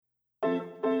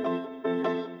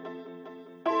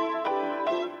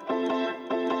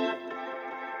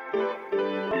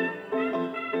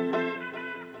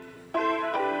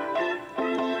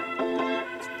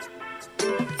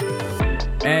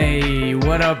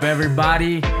What up,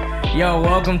 everybody? Yo,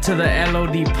 welcome to the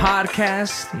LOD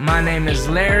podcast. My name is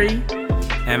Larry.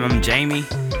 And I'm Jamie.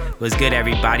 What's good,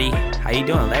 everybody? How you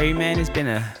doing, Larry, man? It's been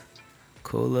a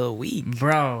cool little week.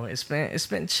 Bro, it's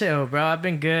been chill, bro. I've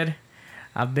been good.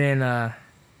 I've been,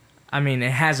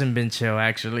 it hasn't been chill,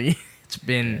 actually. It's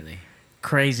been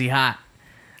crazy hot.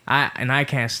 I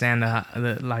can't stand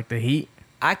the heat.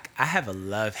 I have a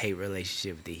love-hate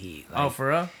relationship with the heat. Like, for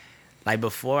real? Like,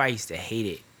 before, I used to hate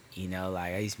it. You know,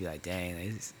 like, I used to be like,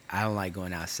 dang, I don't like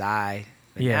going outside.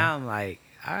 But now I'm like,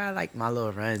 I like my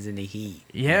little runs in the heat.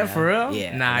 Yeah, for real?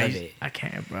 Yeah, nah, I love it. I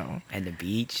can't, bro. And the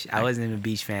beach. I wasn't a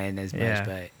beach fan as much,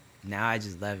 but now I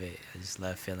just love it. I just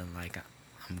love feeling like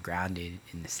I'm grounded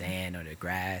in the sand or the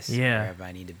grass, wherever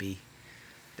I need to be.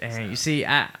 Dang, so. You see,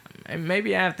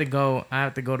 maybe I have to go. I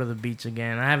have to go to the beach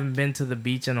again. I haven't been to the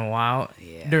beach in a while.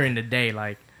 Yeah. During the day,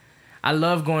 like, I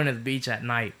love going to the beach at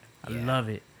night. I love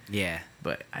it. Yeah.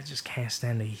 But I just can't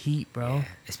stand the heat, bro. Yeah.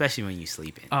 Especially when you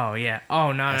sleeping. Oh yeah.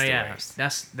 Oh no, that's yeah. Worst.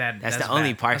 That's the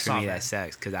only part for me that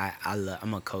sucks, because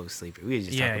I'm a cold sleeper. We were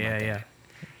just talking about that.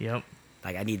 Yep.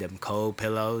 Like, I need them cold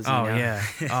pillows. Oh, you know? Yeah.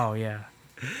 Oh yeah.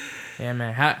 Yeah,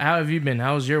 man. How have you been?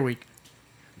 How was your week?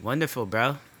 Wonderful,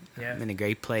 bro. Yeah. I'm in a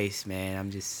great place, man. I'm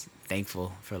just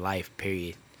thankful for life,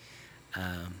 period.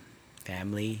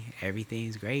 Family,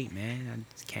 everything's great, man.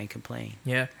 I just can't complain.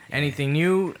 Yeah. Anything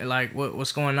new? Like,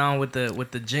 what's going on with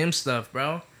the gym stuff,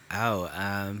 bro? Oh,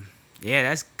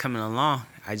 that's coming along.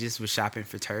 I just was shopping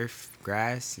for turf,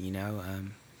 grass,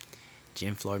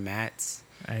 gym floor mats.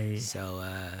 So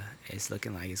it's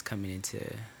looking like it's coming into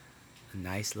a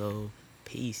nice little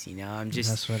piece,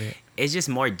 it's just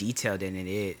more detailed than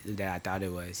I thought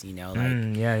it was,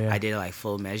 I did like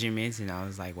full measurements, and I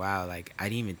was like, wow, like, I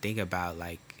didn't even think about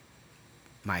like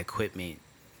my equipment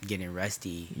getting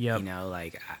rusty.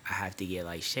 Like, I have to get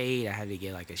like shade, I have to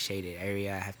get like a shaded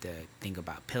area, I have to think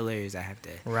about pillars, I have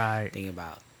to think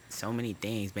about so many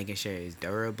things, making sure it's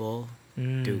durable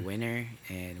through winter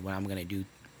and what I'm gonna do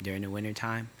during the winter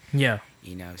time.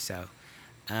 So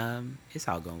it's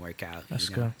all gonna work out. That's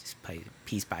good. Just play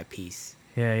piece by piece.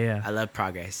 Yeah. I love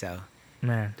progress, so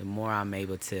man, the more I'm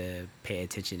able to pay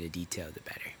attention to detail, the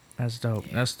better. That's dope.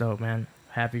 That's dope, man.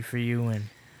 Happy for you, and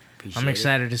appreciate I'm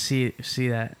excited to see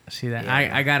that. Yeah,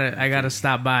 I gotta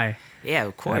stop by. Yeah,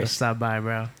 of course. I gotta stop by,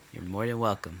 bro. You're more than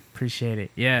welcome. Appreciate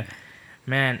it. Yeah,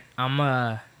 man.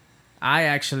 I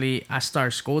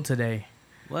start school today.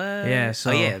 What? Yeah.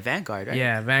 So Vanguard, right?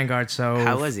 Yeah, Vanguard. So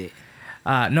how was it?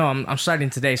 No, I'm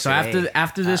starting today. So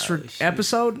after this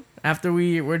episode, after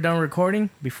we're done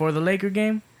recording, before the Laker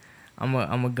game, I'm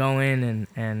gonna go in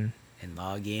and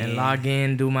log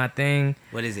in, do my thing.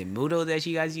 What is it, Moodle that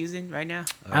you guys using right now?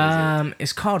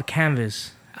 It's called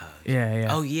Canvas. Oh, yeah.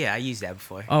 Oh yeah, I used that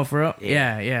before. Oh, for real?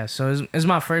 Yeah. So it's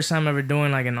my first time ever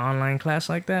doing like an online class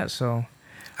like that. So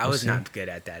I was not good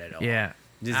at that at all. Yeah.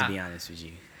 Just to be honest with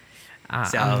you. I'm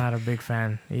not a big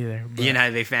fan either. You're not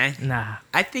a big fan? Nah.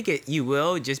 I think you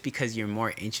will, just because you're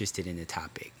more interested in the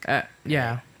topic.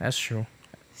 Yeah, that's true.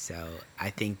 So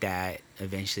I think that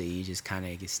eventually you just kind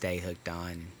of stay hooked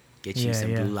on, get you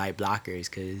some blue light blockers,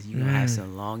 because you're going to have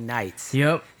some long nights.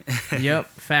 Yep.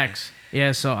 Facts.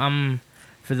 Yeah, so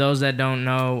for those that don't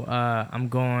know, I'm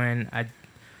going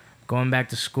back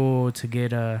to school to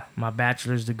get my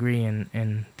bachelor's degree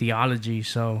in theology.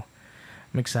 So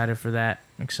I'm excited for that.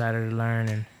 I'm excited to learn,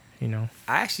 and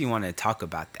I actually want to talk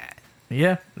about that.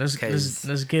 Yeah, let's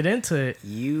get into it.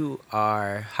 You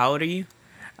are, how old are you?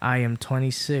 I am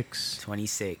 26.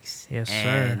 26. Yes, sir.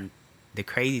 And the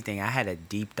crazy thing, I had a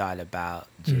deep thought about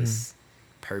just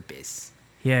purpose.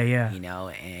 Yeah.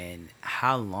 And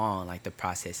how long like the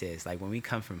process is. Like, when we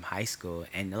come from high school,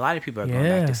 and a lot of people are going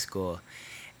back to school,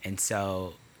 and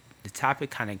so the topic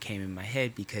kind of came in my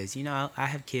head because I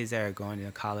have kids that are going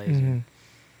to college, and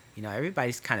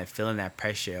everybody's kind of feeling that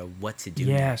pressure of what to do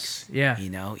next. Yeah.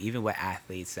 Even with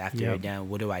athletes, after they're done,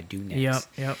 what do I do next?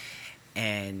 Yep.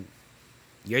 And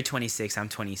you're 26, I'm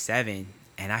 27,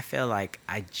 and I feel like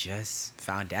I just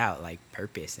found out like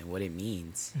purpose and what it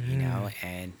means,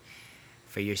 and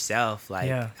for yourself,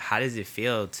 like how does it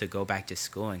feel to go back to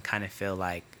school and kind of feel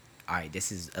like, all right,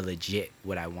 this is a legit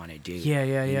what I want to do?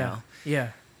 Yeah.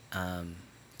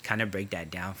 Kind of break that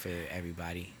down for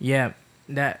everybody. Yeah,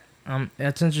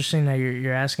 that's interesting that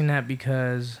you're asking that,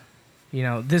 because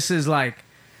this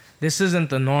isn't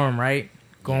the norm, right?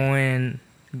 Going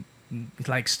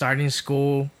like starting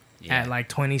school at like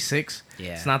 26.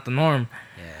 It's not the norm.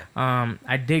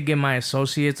 I did get my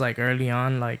associates like early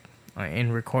on, like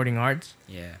in recording arts.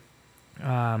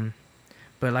 But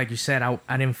like you said,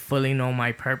 I didn't fully know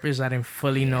my purpose. I didn't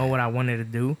fully know what I wanted to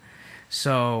do.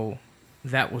 So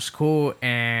that was cool,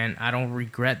 and I don't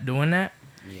regret doing that.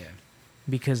 Yeah.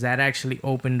 Because that actually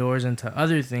opened doors into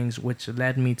other things, which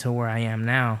led me to where I am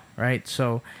now, right?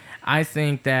 So I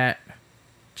think that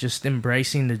just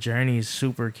embracing the journey is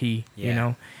super key, you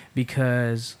know,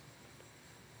 because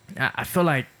I feel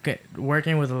like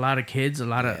working with a lot of kids, a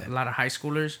lot of high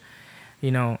schoolers,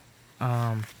 you know,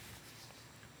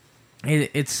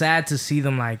 it's sad to see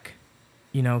them like,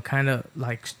 you know, kind of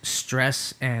like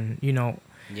stress and, you know,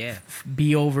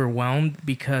 be overwhelmed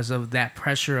because of that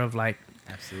pressure of like,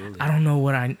 absolutely, I don't know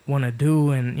what I want to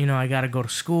do, and you know, I got to go to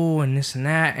school and this and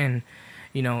that, and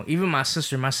you know, even my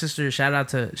sister, shout out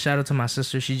to my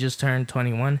sister, she just turned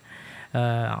 21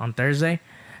 on Thursday,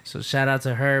 so shout out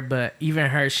to her. But even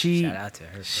her, shout out to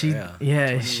her, she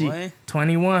 21? She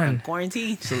 21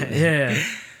 quarantine. So, yeah,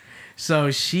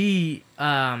 so she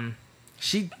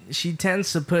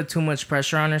tends to put too much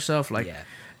pressure on herself, like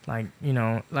you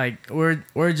know, like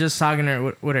we're just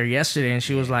talking with her yesterday, and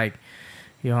she was like,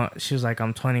 she was like,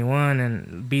 I'm 21,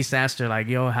 and Beast asked her like,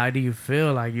 yo, how do you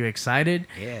feel? Like, you excited?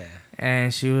 Yeah.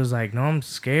 And she was like, no, I'm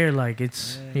scared. Like,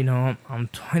 it's, you know, I'm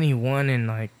 21, and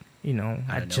like, you know,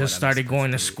 I just started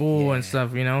going to school and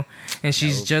stuff, you know, and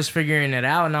she's just figuring it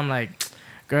out. And I'm like,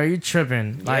 girl, you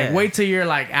tripping. Like, wait till you're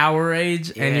like our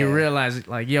age and you realize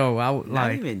like, yo,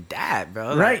 not even that,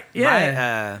 bro. Right.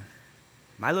 Like,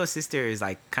 my little sister is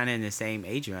like kind of in the same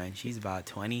age range. She's about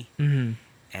 20.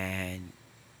 Mm-hmm. And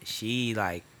she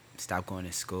like stopped going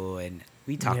to school, and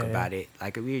we talk about it.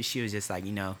 Like she was just like,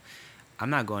 you know, I'm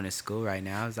not going to school right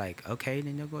now. I was like, okay,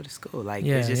 then you'll go to school. Like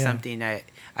it's just something that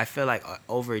I feel like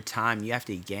over time you have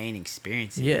to gain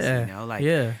experiences. You know, like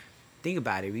think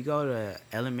about it. We go to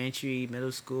elementary,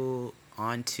 middle school,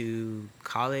 on to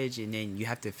college, and then you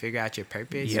have to figure out your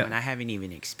purpose. When I haven't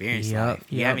even experienced life,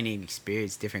 you haven't even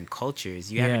experienced different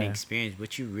cultures. You haven't experienced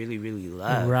what you really, really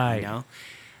love. Right. You know.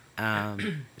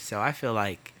 So I feel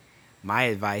like my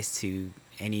advice to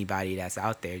anybody that's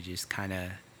out there, just kind of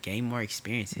gain more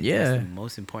experiences. That's the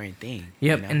most important thing.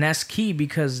 Yep. You know? And that's key,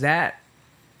 because I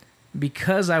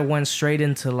went straight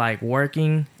into like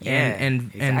working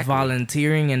and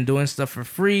volunteering and doing stuff for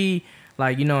free,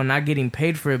 like, you know, not getting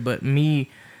paid for it, but me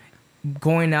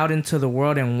going out into the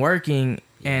world and working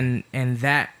and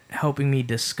that helping me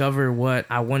discover what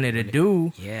I wanted to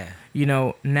do. You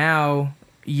know, now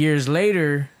years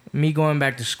later, me going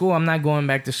back to school, I'm not going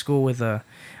back to school with a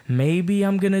maybe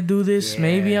I'm gonna do this,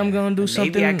 maybe I'm gonna do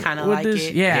something I kinda with like this.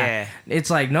 It. It's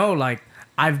like, no, like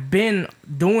I've been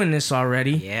doing this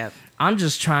already. I'm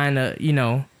just trying to, you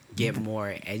know, get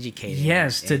more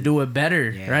educated. To do it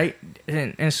better, right?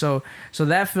 And so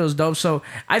that feels dope. So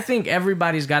I think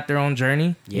everybody's got their own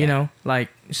journey. You know, like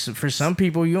for some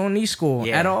people, you don't need school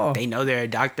at all. They know they're a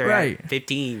doctor at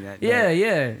 15.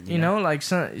 You know, like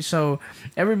so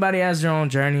everybody has their own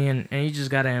journey, and you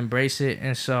just gotta embrace it.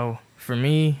 And so for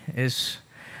me, it's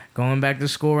going back to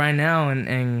school right now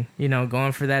and you know,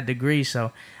 going for that degree.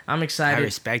 So I'm excited. I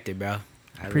respect it, bro.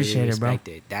 I appreciate really respect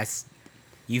it, bro. That's,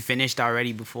 you finished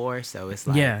already before, so it's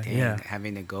like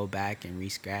having to go back and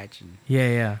re-scratch and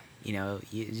you know,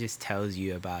 it just tells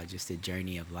you about just the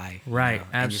journey of life, right? You know?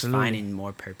 Absolutely. And just finding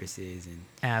more purposes and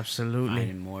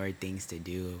finding more things to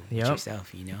do with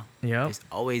yourself, you know. There's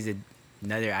always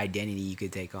another identity you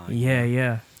could take on.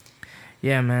 Yeah,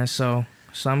 man. So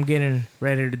I'm getting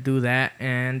ready to do that,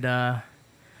 and I'm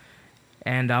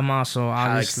also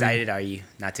obviously. How excited are you?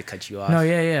 Not to cut you off. No,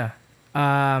 yeah.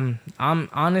 I'm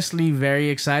honestly very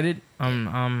excited.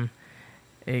 I'm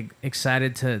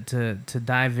excited to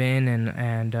dive in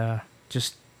and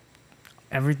just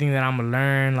everything that I'm gonna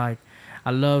learn. Like,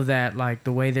 I love that, like,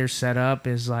 the way they're set up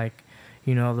is like,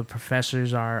 you know, the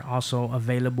professors are also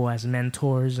available as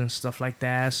mentors and stuff like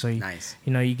that. So you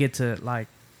know, you get to like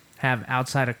have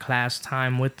outside of class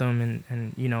time with them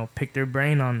and you know, pick their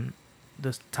brain on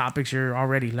the topics you're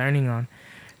already learning on.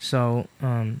 So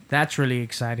that's really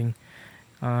exciting.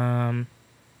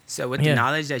 So with the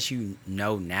knowledge that you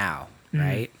know now,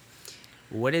 right?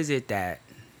 What is it that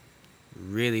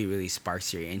really, really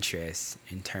sparks your interest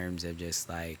in terms of just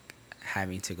like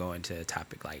having to go into a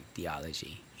topic like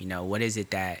theology? You know, what is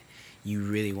it that you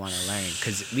really want to learn?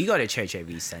 Because we go to church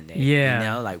every Sunday. You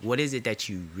know, like, what is it that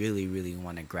you really, really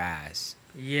want to grasp?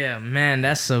 Yeah, man,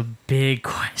 that's a big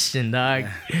question, dog.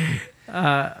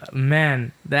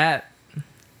 Man, that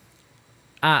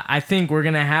I think we're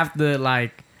gonna have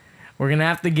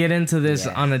to get into this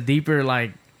on a deeper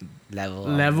like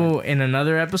level in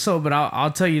another episode. But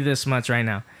I'll tell you this much right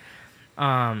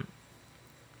now.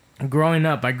 Growing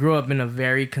up, I grew up in a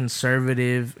very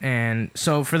conservative, and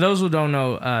so for those who don't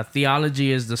know,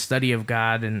 theology is the study of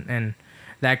God and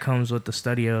that comes with the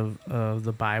study of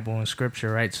the Bible and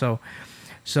Scripture, right? So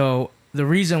the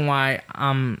reason why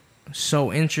I'm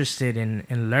so interested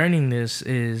in learning this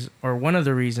is, or one of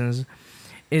the reasons,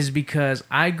 is because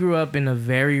I grew up in a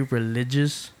very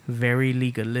religious, very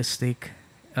legalistic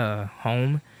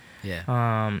home.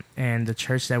 Yeah. And the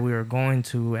church that we were going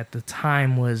to at the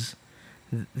time was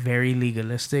very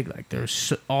legalistic. Like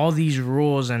there's all these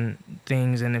rules and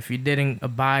things, and if you didn't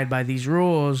abide by these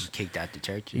rules, kicked out the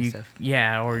church and stuff.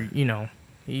 Yeah, or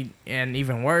and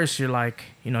even worse, you're like,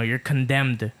 you're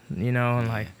condemned, and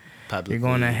like publicly, you're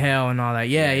going to hell and all that.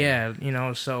 Yeah.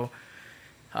 So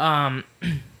I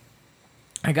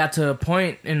got to a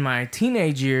point in my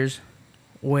teenage years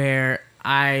where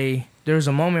there was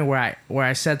a moment where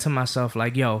I said to myself,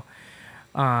 like, yo,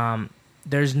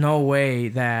 there's no way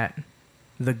that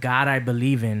the God I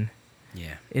believe in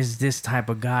is this type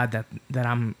of God that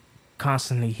I'm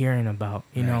constantly hearing about,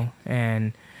 you know?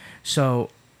 And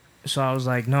so I was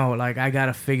like, no, like, I got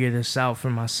to figure this out for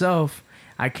myself.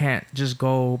 I can't just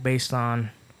go based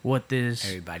on what this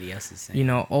everybody else is saying.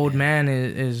 Old man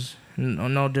is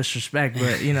no disrespect,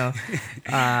 but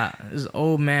this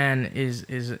old man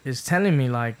is telling me,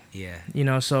 like,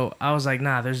 so I was like,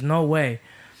 nah, there's no way.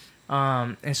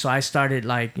 And so I started,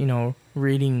 like,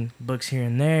 reading books here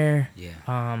and there.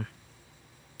 I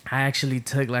actually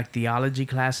took, like, theology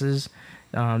classes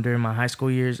during my high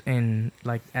school years in,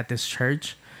 like, at this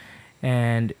church,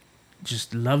 and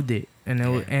just loved it.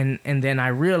 And and then I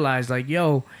realized, like,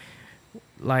 yo,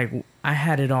 like, I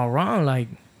had it all wrong. Like,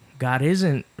 God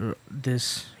isn't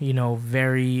this,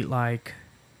 very, like,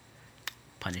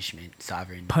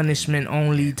 punishment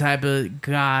only type of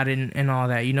God and all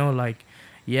that, like,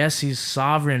 yes, he's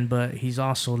sovereign, but he's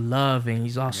also love, and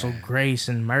he's also grace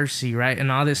and mercy, right?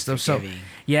 And all this stuff. So,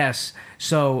 yes.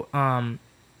 So, and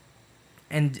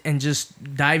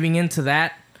just diving into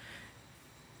that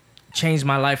changed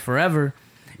my life forever.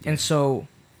 And so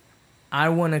I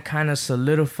want to kind of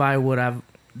solidify what I've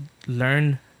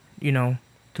learned,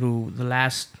 through the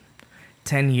last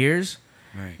 10 years.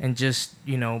 Right. And just,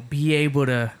 be able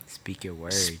to speak your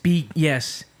word. Be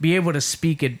able to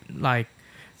speak it, like,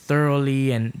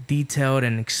 thoroughly and detailed,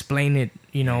 and explain it,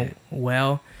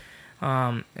 well.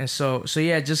 And so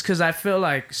yeah, just because I feel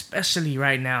like, especially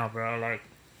right now, bro, like,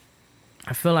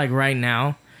 I feel like right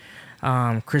now,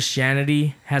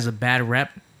 Christianity has a bad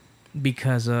rep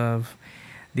because of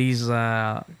these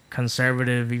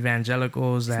conservative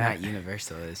evangelicals. It's that not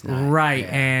universal. It's not. Right,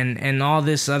 and all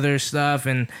this other stuff,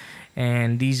 and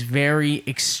these very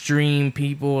extreme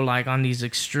people, like, on these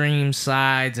extreme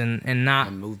sides, and not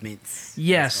and movements.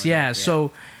 Yes, yeah.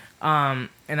 So, and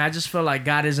I just feel like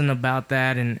God isn't about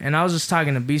that. And I was just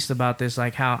talking to Beast about this,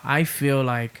 like, how I feel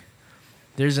like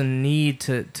there's a need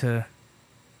to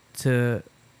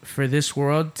for this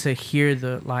world to hear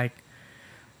the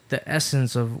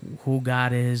essence of who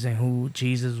God is and who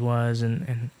Jesus was,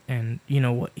 and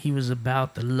what he was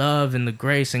about, the love and the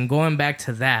grace, and going back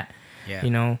to that.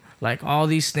 Like, all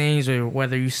these things, or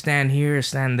whether you stand here or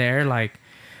stand there, like,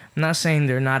 I'm not saying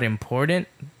they're not important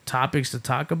topics to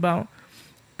talk about,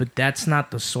 but that's not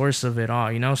the source of it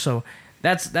all, So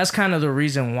that's kind of the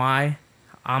reason why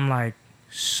I'm, like,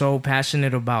 so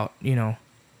passionate about,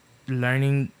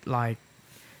 learning, like,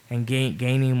 and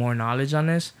gaining more knowledge on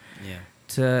this.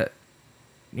 To,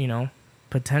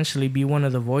 potentially be one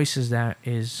of the voices that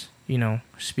is,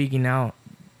 speaking out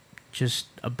just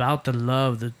about the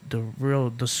love,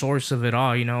 the source of it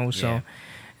all, So,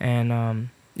 and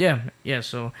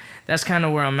so that's kind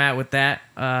of where I'm at with that.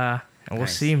 And we'll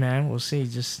see, man. We'll see.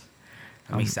 Just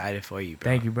I'm excited for you,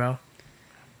 bro. Thank you, bro.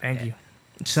 Thank you.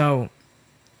 So,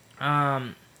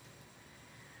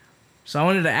 so I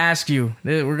wanted to ask you.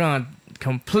 We're gonna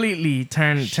completely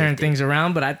turn things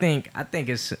around, but I think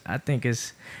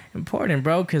it's important,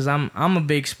 bro, because I'm a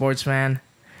big sports fan.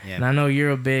 Yeah. And I know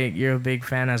you're a big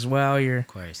fan as well. You're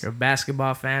a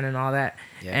basketball fan and all that.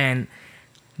 Yeah. And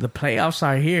the playoffs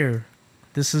are here.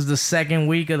 This is the second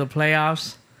week of the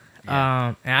playoffs.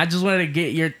 Yeah. And I just wanted to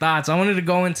get your thoughts. I wanted to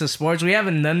go into sports. We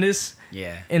haven't done this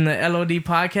in the LOD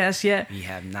podcast yet. We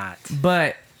have not.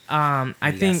 But I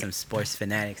think got some sports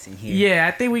fanatics in here. Yeah,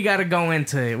 I think we got to go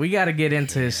into it. We got to get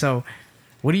into it. So,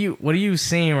 what are you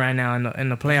seeing right now in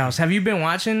the playoffs? Have you been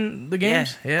watching the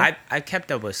games? Yeah. I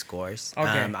kept up with scores.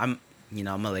 Okay. I'm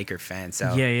a Laker fan, so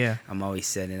I'm always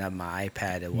setting up my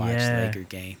iPad to watch the Laker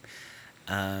game.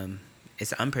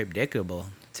 It's unpredictable.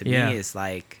 To me, it's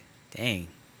like, dang,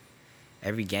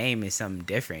 every game is something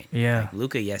different. Yeah. Like,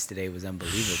 Luka yesterday was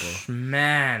unbelievable.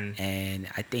 Man. And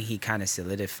I think he kind of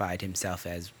solidified himself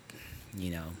as,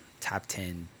 top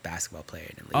 10 basketball player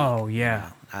in the league. Oh, yeah.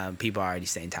 People are already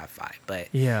saying top 5. But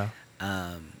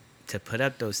to put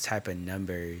up those type of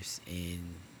numbers in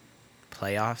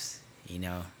playoffs, you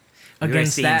know,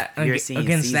 against that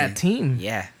team.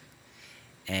 Yeah.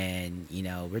 And, you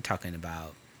know, we're talking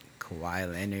about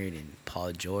Kawhi Leonard and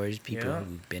Paul George, people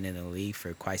who've been in the league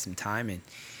for quite some time. And,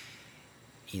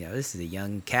 you know, this is a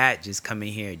young cat just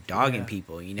coming here dogging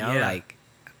people, you know, like,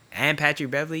 and Patrick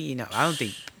Beverly, you know, I don't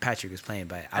think Patrick was playing,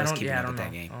 but I was keeping up with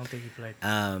that game. I don't think he played.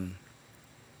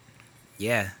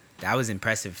 Yeah, that was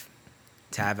impressive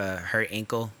to have a hurt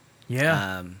ankle.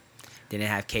 Yeah. Didn't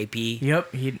have KP.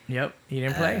 He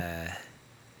didn't play.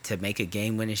 To make a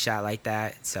game-winning shot like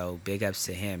that, so big ups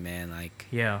to him, man. Like,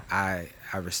 I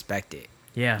respect it.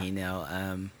 Yeah. You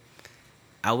know,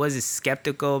 I was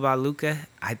skeptical about Luka.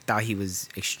 I thought he was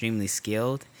extremely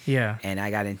skilled. Yeah. And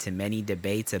I got into many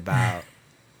debates about,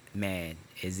 man,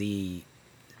 is he...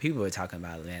 People were talking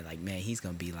about, man, like, man, he's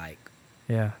going to be, like,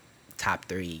 top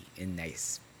 3 in the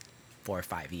next 4 or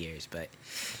 5 years. But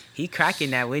he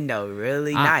cracking that window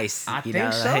really nice. I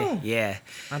think so. Like, yeah.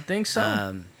 I think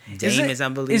so. Dame is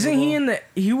unbelievable. Isn't he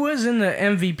he was in the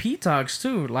MVP talks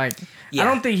too? Like, I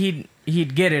don't think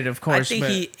he'd get it, of course. I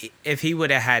think if he would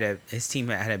have had his team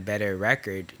had a better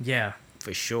record,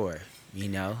 for sure. You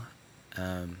know,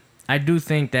 I do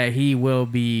think that he will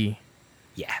be,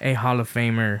 a Hall of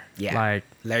Famer. Yeah, like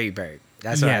Larry Bird.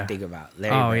 That's what I think about.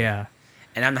 Larry Bird. Yeah.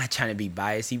 And I'm not trying to be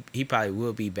biased. He probably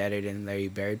will be better than Larry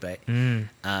Bird, but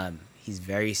he's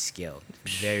very skilled.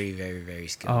 Very, very, very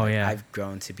skilled. Oh, yeah. I've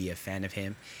grown to be a fan of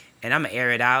him. And I'm going to air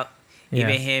it out. Yeah.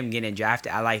 Even him getting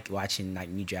drafted, I like watching like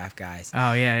new draft guys.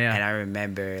 Oh, yeah. And I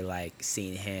remember like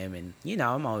seeing him and, you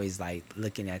know, I'm always like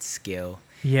looking at skill.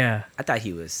 Yeah. I thought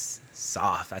he was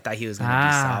soft. I thought he was going to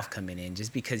be soft coming in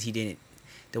just because he didn't,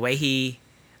 the way he,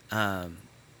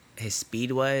 his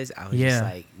speed was, I was just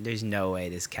like, there's no way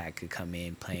this cat could come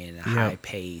in playing at a high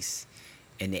pace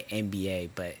in the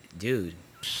NBA. But, dude,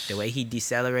 the way he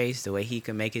decelerates, the way he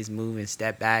can make his move and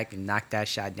step back and knock that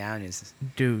shot down is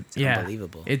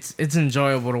unbelievable. It's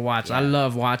enjoyable to watch. Yeah. I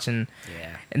love watching.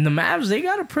 Yeah. And the Mavs, they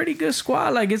got a pretty good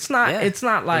squad. Like, it's not like...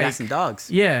 They got some dogs.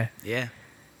 Yeah. Yeah.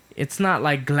 It's not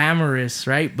like glamorous,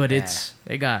 right? But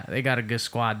they got a good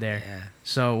squad there. Yeah.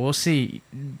 So we'll see.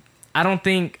 I don't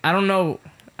know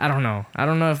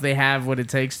if they have what it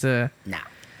takes to... Nah.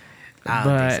 I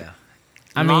don't think so.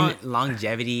 I mean,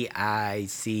 longevity, I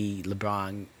see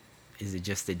LeBron is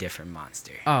just a different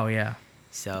monster. Oh, yeah.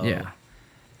 So,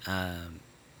 I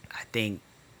think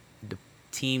the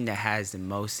team that has the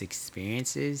most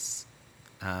experiences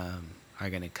are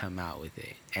going to come out with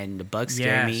it. And the Bucks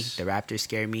scare me. The Raptors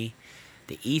scare me.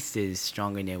 The East is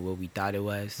stronger than what we thought it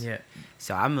was. Yeah.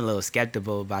 So, I'm a little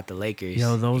skeptical about the Lakers.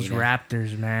 Yo, those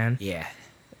Raptors, man. Yeah.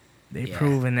 They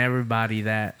proven everybody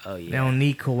that they don't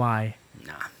need Kawhi.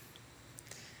 Nah.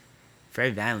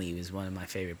 Fred VanVleet was one of my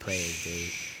favorite players,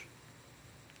 dude.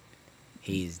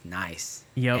 He's nice.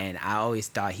 Yep. And I always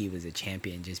thought he was a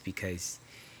champion just because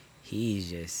he's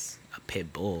just a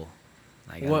pit bull.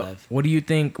 Like, what do you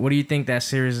think that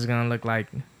series is gonna look like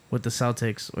with the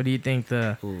Celtics? What do you think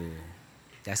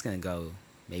that's gonna go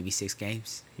maybe 6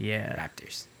 games? Yeah.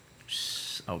 Raptors.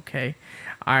 Okay.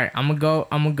 All right, I'm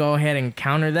gonna go ahead and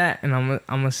counter that, and I'm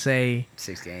gonna say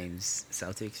 6 games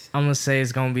Celtics. I'm gonna say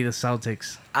it's gonna be the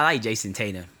Celtics. I like Jason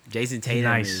Tatum. Jason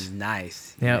Tatum is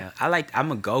nice. Yeah. I'm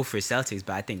gonna go for Celtics,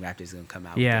 but I think Raptors gonna come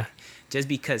out. Yeah. With it. Just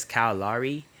because Kyle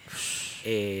Lowry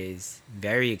is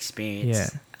very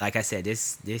experienced. Yeah. Like I said,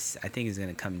 this I think is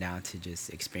gonna come down to just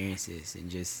experiences and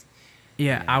just.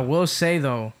 Yeah, you know. I will say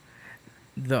though,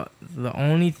 the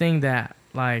only thing that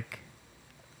like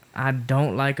I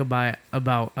don't like about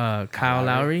Kyle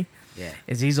Lowry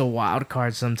is he's a wild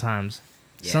card sometimes.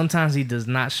 Yeah. Sometimes he does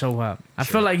not show up. I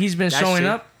feel like he's been showing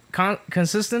up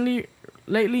consistently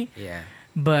lately. Yeah.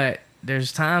 But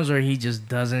there's times where he just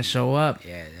doesn't show up.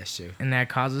 Yeah, that's true. And that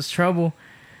causes trouble.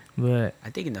 But I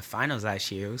think in the finals last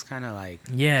year, it was kind of like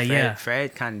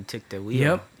Fred kind of took the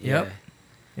wheel. Yep.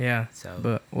 Yeah. So,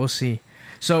 but we'll see.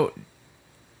 So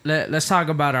let's talk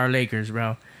about our Lakers,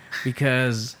 bro,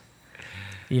 because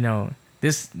you know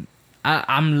this.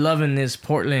 I'm loving this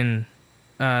Portland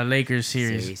Lakers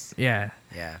series. Yeah.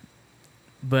 Yeah.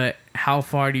 But how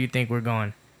far do you think we're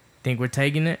going? Think we're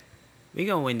taking it? We're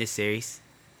gonna win this series.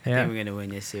 I think we're gonna win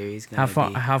this series. How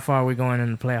far are we going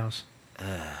in the playoffs?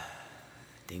 I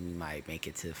think we might make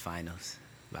it to the finals,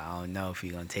 but I don't know if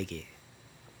we're gonna take it.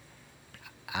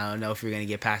 I don't know if we're gonna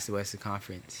get past the Western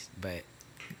Conference, but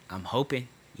I'm hoping.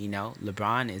 You know,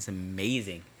 LeBron is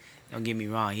amazing. Don't get me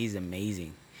wrong, he's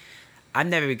amazing. I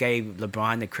never gave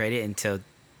LeBron the credit until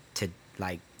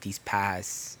like these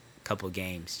past couple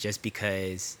games, just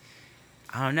because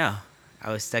I don't know.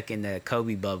 I was stuck in the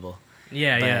Kobe bubble.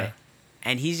 Yeah.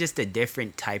 And he's just a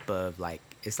different type of, like,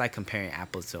 it's like comparing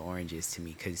apples to oranges to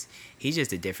me, because he's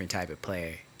just a different type of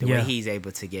player. The way he's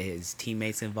able to get his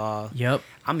teammates involved. Yep.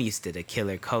 I'm used to the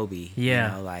killer Kobe.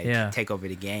 Yeah. You know, like, take over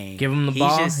the game. Give him the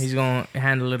ball, he's going to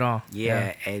handle it all.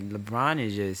 Yeah, and LeBron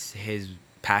is just, his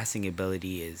passing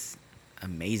ability is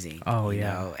amazing. Oh, you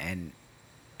know, and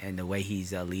the way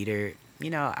he's a leader, you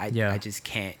know, I just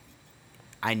can't.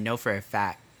 I know for a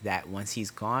fact that once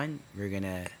he's gone, we're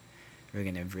gonna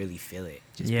really feel it,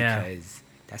 just because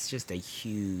that's just a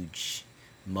huge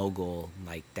mogul,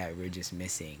 like, that we're just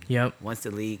missing. Yep. Once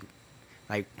the league,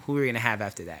 like, who we're gonna have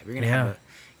after that? We're gonna have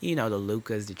the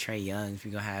Lukas, the Trae Youngs.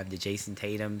 We're gonna have the Jason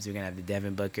Tatums. We're gonna have the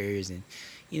Devin Bookers, and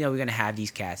we're gonna have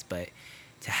these cats. But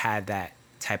to have that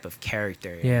type of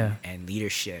character and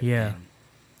leadership, and,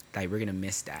 like, we're gonna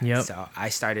miss that. Yep. So I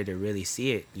started to really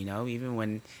see it. Even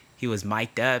when he was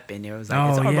mic'd up and it was like,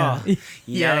 it's our ball.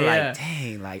 Like,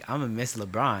 dang, like, I'm gonna miss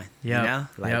LeBron.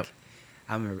 Like,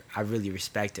 I really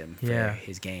respect him for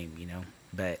his game.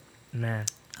 But man,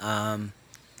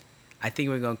 I think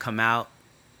we're gonna come out,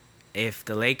 if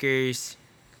the Lakers,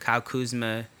 Kyle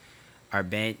Kuzma, our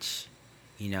bench.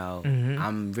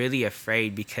 I'm really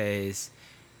afraid because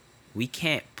we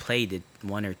can't play the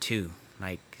 1 or 2.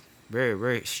 Like,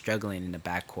 we're struggling in the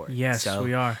backcourt. Yes, so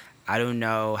we are. I don't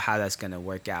know how that's going to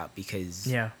work out, because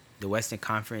the Western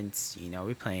Conference,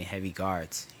 we're playing heavy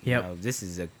guards. This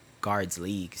is a guards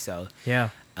league. So,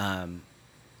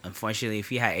 unfortunately, if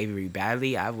we had Avery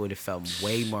Bradley, I would have felt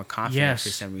way more confident for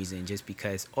some reason, just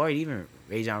because, or even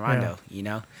Rajon Rondo,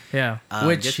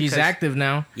 which he's active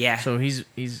now. Yeah. So he's.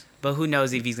 But who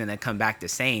knows if he's going to come back the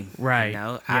same. Right.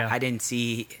 I didn't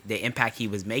see the impact he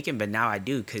was making, but now I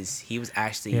do, because he was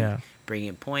actually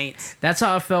bringing points. That's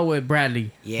how I felt with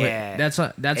Bradley. Yeah. That's how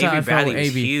I Bradley felt with was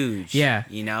AB. Huge. Yeah.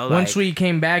 Once we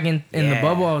came back in the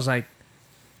bubble, I was like,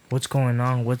 what's going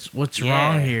on? What's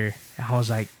wrong here? I was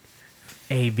like,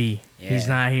 AB. He's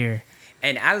not here.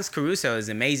 And Alex Caruso is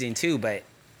amazing too, but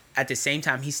at the same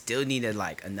time, he still needed,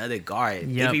 like, another guard.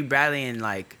 AB Bradley and,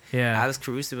 like, Alex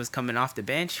Caruso was coming off the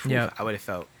bench. I would have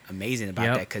felt amazing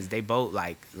about that, because they both,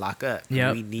 like, lock up.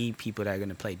 We need people that are going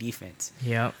to play defense.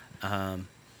 And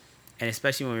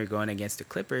especially when we're going against the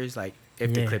Clippers, like,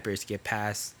 if the Clippers get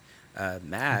past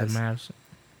Mavs,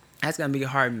 that's going to be a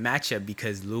hard matchup,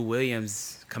 because Lou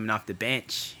Williams coming off the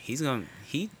bench, he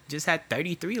just had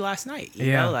 33 last night.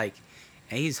 You know, like,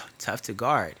 and he's tough to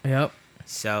guard.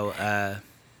 So,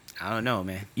 I don't know,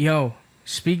 man. Yo,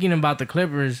 speaking about the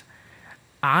Clippers,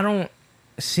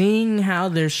 seeing how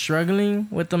they're struggling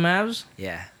with the Mavs.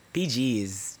 Yeah. PG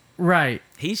is... Right.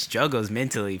 He struggles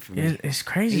mentally for me. It's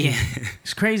crazy.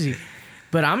 It's crazy.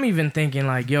 But I'm even thinking,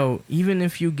 like, yo, even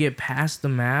if you get past the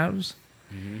Mavs,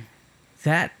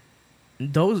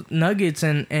 those Nuggets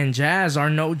and Jazz are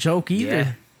no joke either.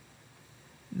 Yeah.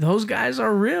 Those guys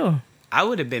are real. I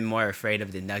would have been more afraid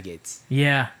of the Nuggets.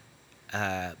 Yeah.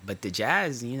 But the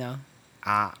Jazz,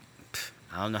 I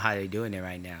don't know how they're doing it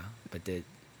right now. But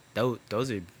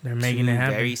those are they're making it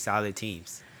happen. Very solid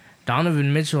teams.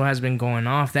 Donovan Mitchell has been going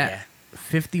off. That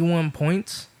 51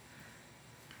 points.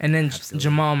 And then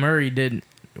Jamal Murray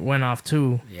went off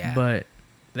too. Yeah. But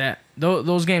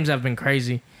those games have been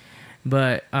crazy.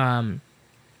 But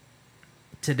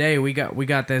today we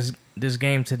got this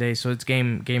game today, so it's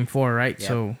game 4, right? Yep.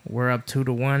 So we're up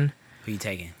 2-1. Who you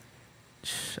taking?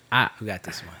 Who got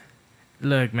this one?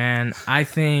 Look, man, I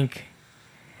think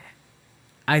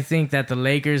that the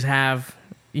Lakers have,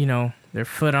 their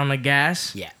foot on the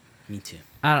gas. Yeah, me too.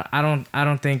 I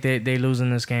don't think they lose in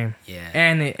this game. Yeah.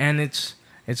 And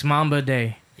it's Mamba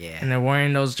Day. Yeah. And they're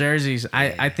wearing those jerseys.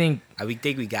 Yeah. I think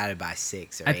we got it by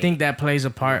 6 or 8. I think that plays a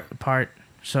part.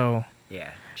 So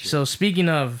yeah. True. So speaking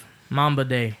of Mamba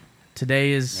Day,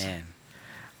 today is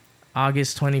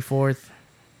August 24th.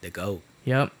 The GOAT.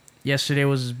 Yep. Yesterday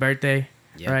was his birthday.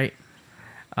 Yep. Right.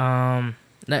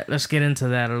 Let's get into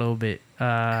that a little bit.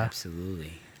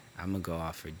 Absolutely. I'm gonna go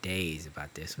off for days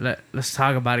about this one. Let's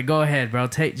talk about it. Go ahead, bro.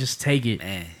 Just take it.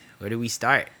 Man, where do we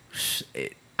start?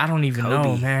 I don't even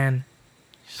know, man.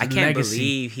 I can't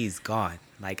believe he's gone.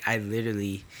 Like, I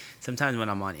literally, sometimes when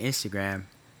I'm on Instagram,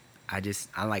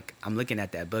 I'm looking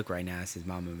at that book right now. It says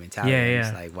Mamba Mentality. Yeah.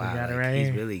 It's like, wow,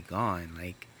 he's really gone.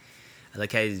 Like, I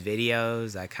look at his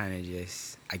videos,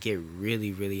 I get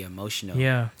really, really emotional.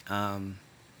 Yeah.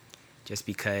 Just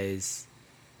because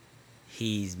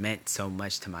he's meant so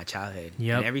much to my childhood.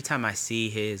 Yep. And every time I see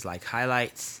his, like,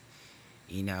 highlights,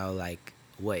 like,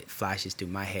 what flashes through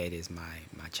my head is my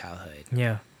childhood.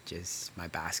 Yeah. Just my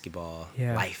basketball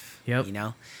life. Yep.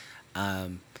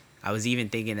 I was even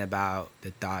thinking about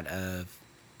the thought of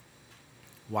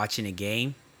watching a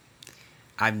game.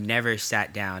 I've never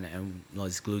sat down and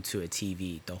was glued to a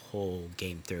TV the whole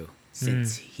game through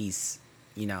since he's,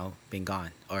 been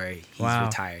gone or he's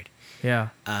retired. Yeah.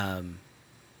 And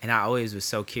I always was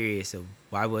so curious of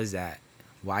why was that?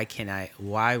 Why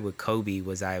with Kobe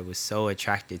I was so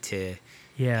attracted to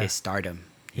his stardom,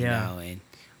 you know, and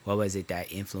what was it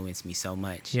that influenced me so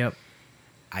much? Yep.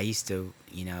 I used to,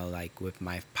 like with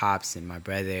my pops and my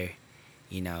brother,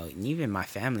 and even my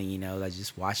family, like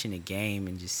just watching a game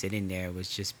and just sitting there was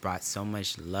just brought so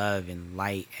much love and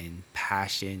light and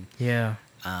passion. Yeah.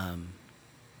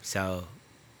 So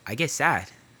I get sad.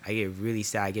 I get really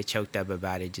sad. I get choked up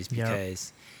about it just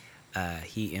because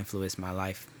he influenced my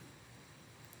life.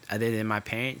 Other than my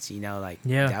parents,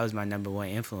 that was my number one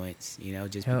influence,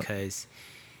 just because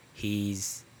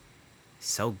he's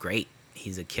so great.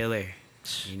 He's a killer.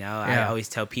 I always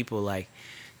tell people, like,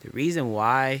 the reason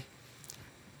why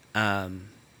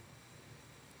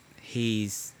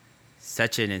he's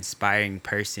such an inspiring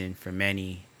person for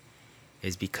many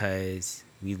is because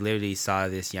we literally saw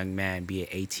this young man be an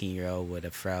 18-year-old with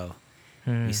a fro.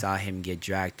 We saw him get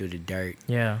dragged through the dirt.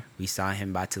 Yeah. We saw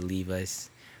him about to leave us.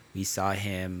 We saw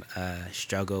him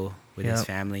struggle with his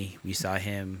family. We saw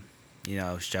him,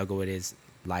 struggle with his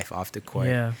life off the court.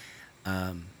 Yeah.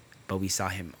 But we saw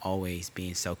him always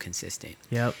being so consistent.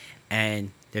 Yep.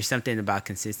 And there's something about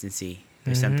consistency.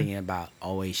 There's something about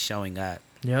always showing up.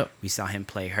 Yep. We saw him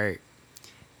play hurt.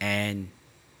 And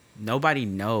nobody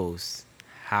knows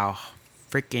how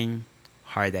freaking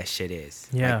hard that shit is.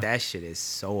 Yeah. Like, that shit is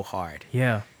so hard.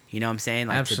 Yeah. You know what I'm saying?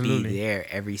 Like, Absolutely. to be there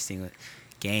every single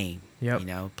game,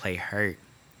 play hurt.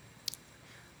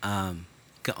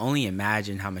 Could only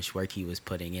imagine how much work he was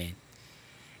putting in.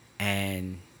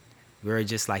 And we were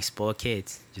just like spoiled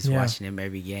kids, just watching him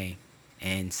every game.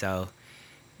 And so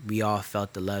we all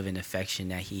felt the love and affection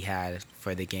that he had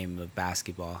for the game of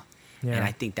basketball. Yeah. And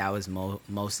I think that was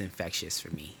most infectious for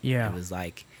me. Yeah. It was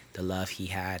like the love he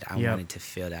had. I wanted to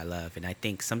feel that love. And I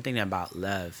think something about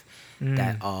love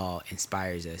that all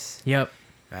inspires us. Yep.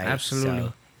 Right? Absolutely.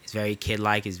 So it's very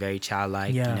kid-like. It's very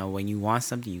childlike. Yeah. When you want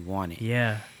something, you want it.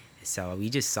 Yeah. So we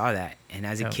just saw that. And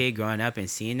as a kid growing up and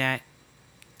seeing that,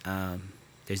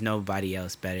 there's nobody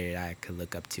else better that I could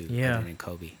look up to other than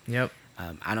Kobe. Yep.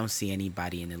 I don't see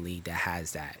anybody in the league that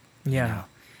has that. Yeah. You know?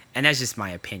 And that's just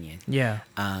my opinion. Yeah.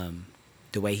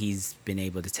 The way he's been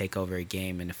able to take over a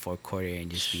game in the fourth quarter and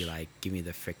just be like, give me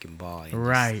the freaking ball. And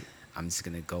right. I'm just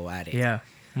going to go at it. Yeah.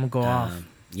 I'm going to go off.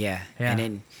 Yeah. And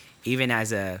then even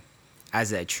as a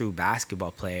true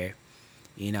basketball player,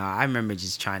 I remember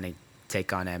just trying to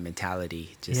take on that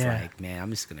mentality. Just like, man,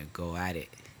 I'm just going to go at it.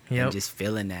 Yep. And just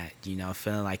feeling that,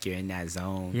 feeling like you're in that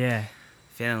zone. Yeah.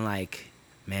 Feeling like,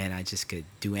 man, I just could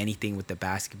do anything with the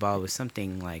basketball. It was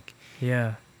something like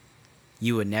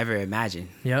you would never imagine.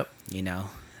 Yep.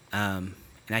 And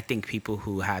I think people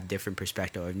who have different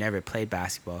perspective or have never played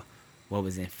basketball, what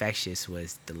was infectious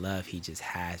was the love he just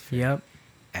had for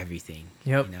everything.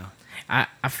 Yep.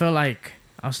 I feel like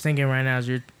I was thinking right now as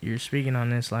you're speaking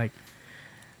on this, like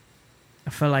I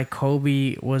feel like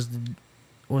Kobe was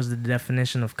the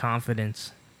definition of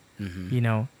confidence.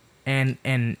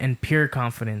 And pure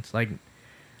confidence. Like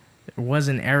there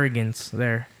wasn't arrogance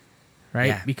there, right?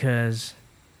 Yeah. Because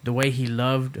the way he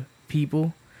loved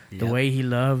people, the way he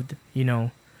loved,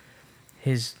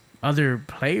 his other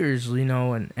players,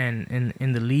 and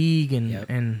in the league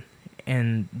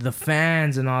and the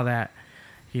fans and all that,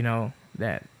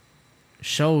 that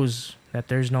shows that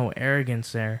there's no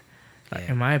arrogance there,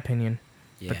 in my opinion.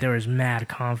 Yeah. But there was mad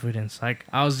confidence. Like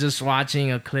I was just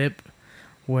watching a clip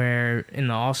where in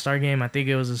the All-Star game, I think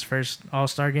it was his first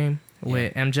All-Star game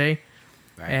with MJ.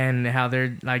 Right. And how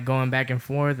they're like going back and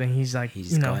forth, and he's like,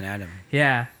 he's going at him.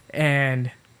 Yeah,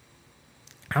 and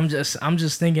I'm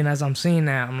just thinking as I'm seeing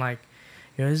that, I'm like,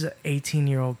 this is an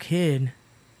 18-year-old kid,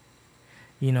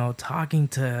 talking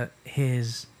to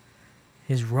his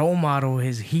role model,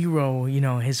 his hero,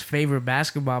 his favorite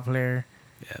basketball player.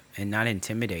 Yeah, and not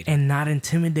intimidated. And not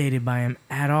intimidated by him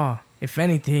at all. If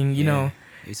anything, you know,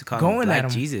 they used to call him Black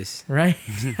Jesus. Right?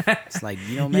 It's like,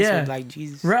 you don't mess with Black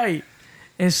Jesus. Right.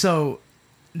 And so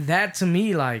that to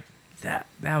me, like, that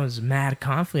was mad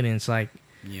confidence, like,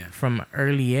 from an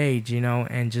early age,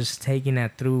 and just taking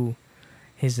that through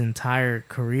his entire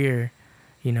career,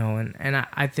 and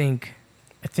I think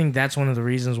that's one of the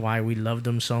reasons why we loved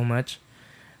him so much,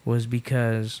 was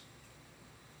because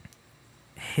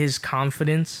his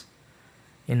confidence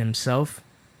in himself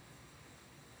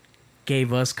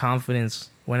gave us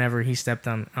confidence whenever he stepped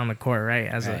on the court, right?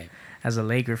 As a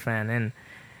Laker fan.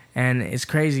 And it's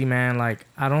crazy, man. Like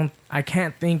I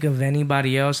can't think of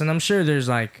anybody else, and I'm sure there's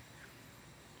like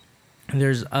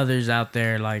there's others out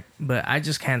there, like, but I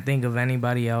just can't think of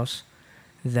anybody else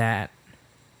that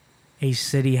a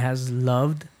city has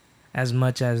loved as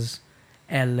much as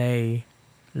LA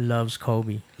loves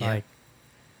Kobe. Yeah. Like,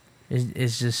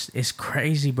 it's just, it's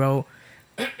crazy, bro.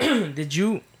 Did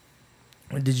you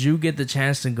get the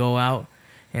chance to go out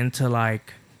into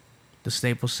like the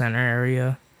Staples Center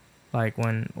area, like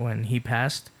when he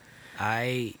passed?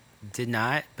 I did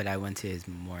not, but I went to his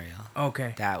memorial.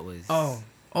 Okay. That was. Oh,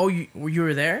 you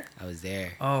were there? I was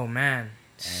there. Oh man.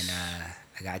 And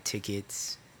I got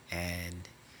tickets, and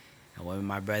I went with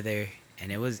my brother,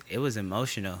 and it was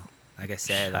emotional. Like I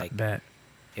said, like, I bet.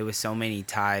 It was so many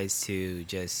ties to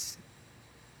just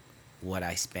what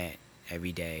I spent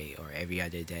every day or every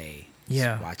other day.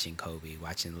 Yeah. Watching Kobe,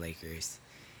 watching the Lakers,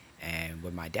 and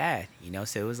with my dad,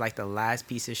 so it was like the last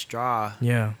piece of straw.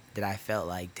 Yeah. That I felt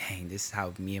like, dang, this is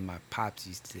how me and my pops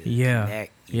used to yeah.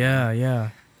 connect. Yeah.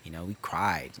 We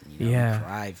cried.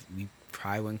 Yeah. We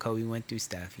cried when Kobe went through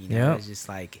stuff. It Yep. was just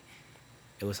like,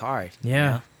 it was hard.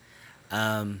 Yeah.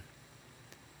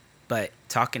 But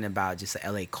talking about just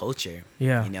the LA culture.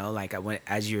 Yeah. Like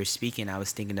as you were speaking, I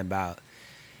was thinking about,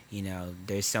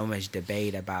 there's so much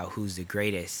debate about who's the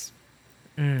greatest.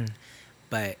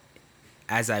 But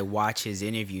as I watch his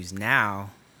interviews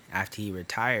now, after he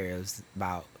retired, it was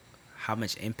about how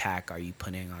much impact are you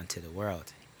putting onto the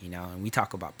world, and we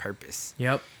talk about purpose.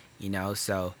 Yep.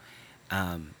 So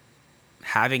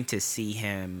having to see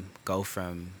him go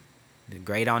from the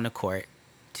great on the court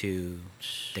to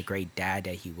the great dad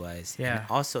that he was, and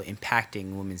also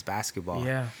impacting women's basketball.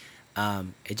 Yeah.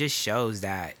 It just shows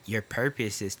that your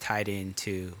purpose is tied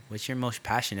into what you're most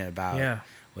passionate about. Yeah.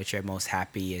 What you're most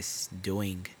happiest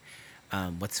doing,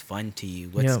 what's fun to you,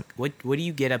 what do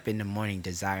you get up in the morning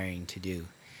desiring to do?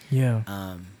 Yeah.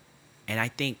 And I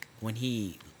think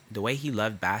the way he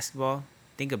loved basketball,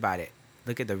 think about it.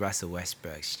 Look at the Russell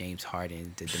Westbrooks, James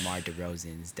Harden, the DeMar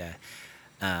DeRozans,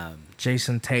 the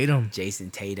Jason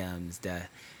Tatum's,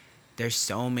 there's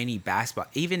so many basketball,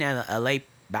 even LA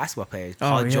basketball players,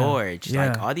 Paul George,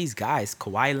 like all these guys,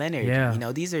 Kawhi Leonard.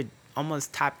 Yeah. These are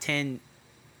almost top 10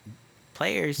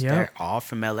 players. They're all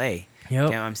from LA. Yep. You know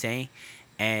what I'm saying?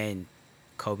 And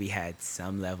Kobe had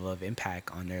some level of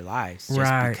impact on their lives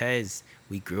just because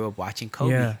we grew up watching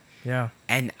Kobe. Yeah.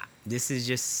 And this is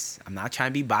just, I'm not trying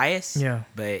to be biased. Yeah.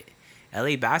 But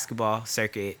LA basketball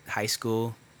circuit, high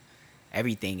school,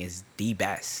 everything is the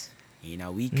best.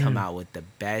 We come out with the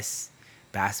best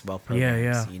basketball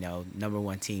programs. Number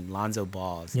one team, Lonzo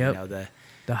Balls. Yep.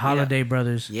 The Holiday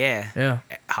brothers. Yeah.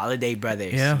 Holiday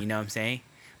brothers. Yeah. You know what I'm saying?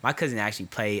 My cousin actually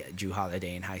played Drew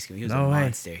Holiday in high school. He was a way.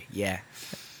 monster. Yeah.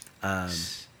 So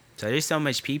there's so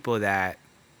much people that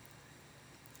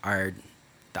are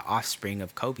the offspring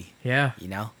of Kobe. Yeah.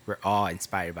 We're all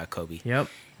inspired by Kobe. Yep.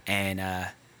 And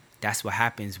that's what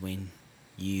happens when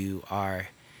you are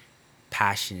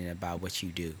passionate about what you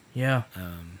do. Yeah.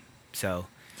 So.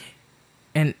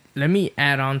 And let me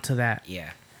add on to that.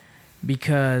 Yeah.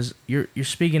 Because you're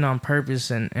speaking on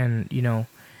purpose and and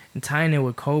tying it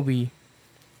with Kobe.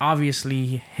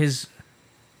 Obviously, his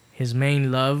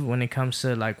main love when it comes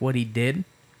to like what he did.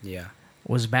 Yeah.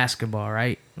 Was basketball,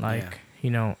 right? Like,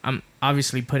 I'm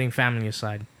obviously putting family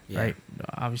aside, right?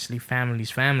 Obviously, family's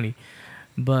family.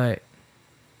 But,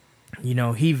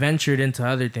 he ventured into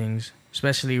other things,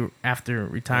 especially after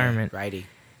retirement. Righty.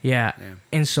 Yeah.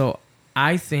 And so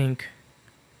I think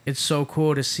it's so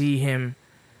cool to see him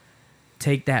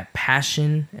take that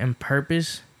passion and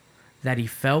purpose that he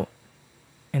felt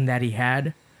and that he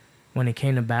had when it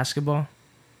came to basketball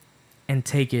and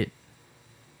take it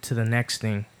to the next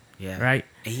thing. Yeah. Right?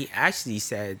 And he actually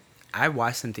said, I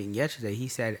watched something yesterday. He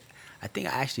said, I think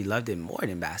I actually loved it more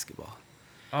than basketball.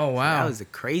 Oh, wow. So that was the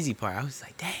crazy part. I was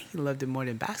like, dang, he loved it more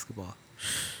than basketball.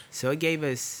 So it gave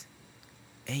us,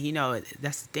 and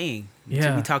that's the thing.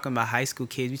 Yeah. We talking about high school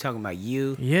kids. We talking about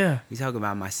you. Yeah. We talking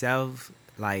about myself.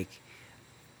 Like,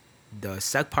 the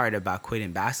suck part about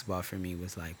quitting basketball for me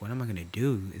was like, what am I going to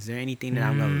do? Is there anything that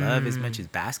I'm going to love as much as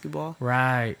basketball?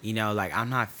 Right. Like, I'm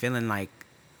not feeling like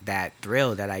that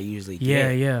thrill that I usually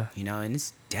get. Yeah. And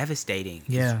it's devastating.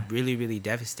 Yeah. It's really, really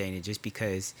devastating just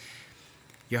because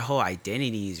your whole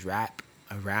identity is wrapped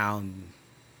around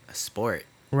a sport.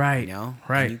 Right.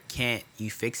 Right. And you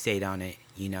fixate on it,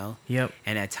 Yep.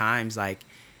 And at times, like,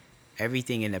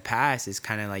 everything in the past is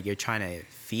kind of like you're trying to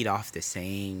feed off the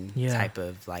same type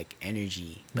of like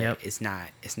energy, but it's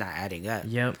not adding up.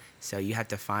 Yep. So you have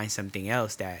to find something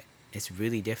else that it's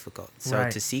really difficult. So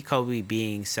to see Kobe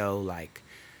being so like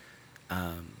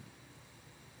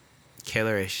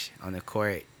killerish on the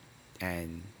court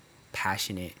and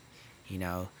passionate,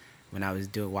 when I was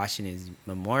watching his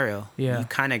memorial, Yeah. you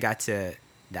kind of got to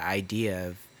the idea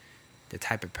of the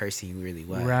type of person he really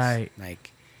was. Right.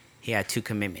 Like, he had two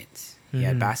commitments. He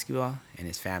had basketball and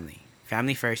his family.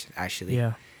 Family first, actually.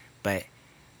 Yeah. But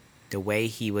the way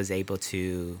he was able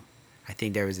to, I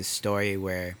think there was a story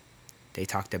where they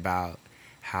talked about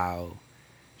how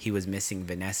he was missing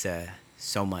Vanessa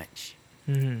so much,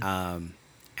 and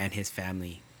his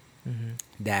family,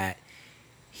 that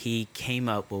he came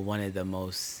up with one of the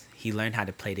most. He learned how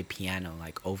to play the piano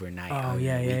like overnight on the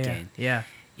weekend. Yeah,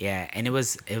 and it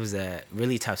was a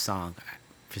really tough song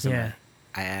for somebody,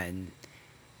 and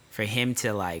for him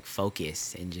to like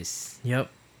focus and just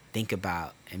think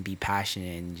about and be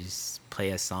passionate and just play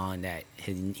a song that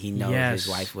he knows his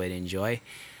wife would enjoy.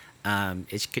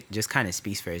 It just kind of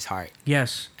speaks for his heart.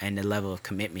 Yes. And the level of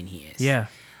commitment he is. Yeah.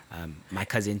 My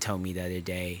cousin told me the other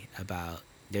day about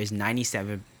there's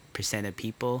 97% of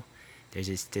people, there's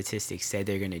a statistic said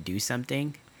they're going to do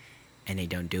something and they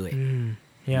don't do it.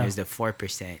 Yeah. There's the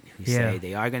 4% who say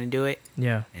they are going to do it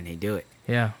and they do it.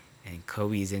 Yeah. And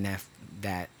Kobe's in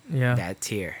that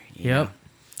tier. You know?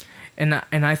 And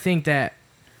I think that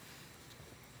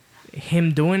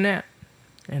him doing that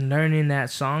and learning that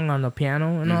song on the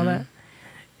piano and all that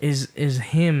is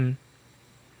him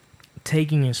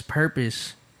taking his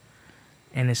purpose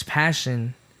and his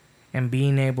passion and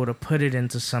being able to put it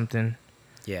into something,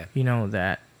 you know,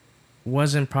 that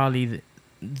wasn't probably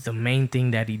the main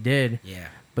thing that he did,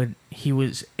 but he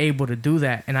was able to do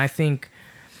that. And I think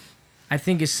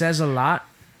it says a lot,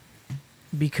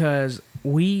 because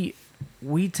we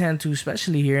tend to,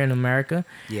 especially here in America,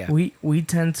 we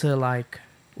tend to like,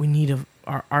 we need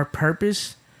our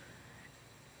purpose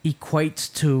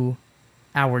equates to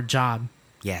our job.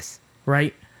 Yes.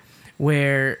 Right?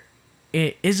 Where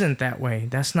it isn't that way.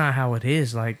 That's not how it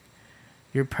is. Like,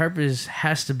 your purpose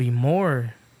has to be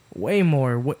way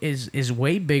more, is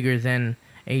way bigger than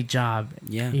a job.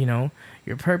 Yeah. You know,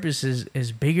 your purpose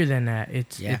is bigger than that.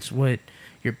 It's what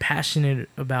you're passionate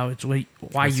about. It's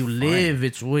why you live.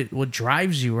 It's what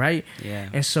drives you, right? Yeah.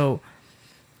 And so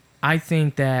I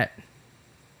think that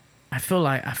I feel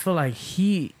like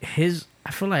his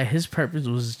purpose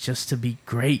was just to be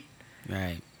great.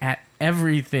 Right. At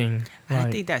everything.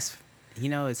 I think that's, you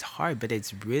know, it's hard, but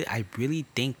I really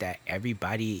think that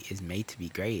everybody is made to be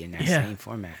great in that same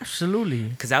format. Absolutely.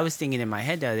 Because I was thinking in my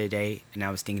head the other day, and I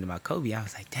was thinking about Kobe. I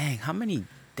was like, dang, how many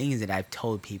things that I've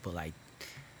told people, like,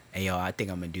 hey, yo, I think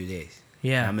I'm going to do this.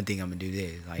 Yeah. I'm going to do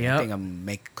this. Like, I think I'm going to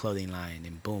make a clothing line,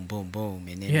 and boom, boom, boom.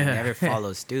 And then it never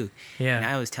follows through. And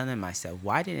I was telling myself,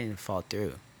 why didn't it fall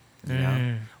through? You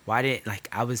know? Why did, like,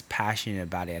 I was passionate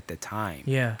about it at the time.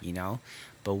 Yeah. You know?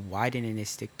 But why didn't it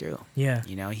stick through? Yeah.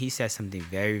 You know, he said something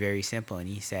very, very simple. And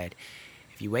he said,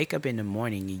 if you wake up in the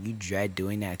morning and you dread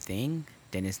doing that thing,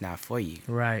 then it's not for you.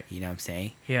 Right. You know what I'm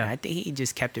saying? Yeah. And I think he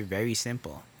just kept it very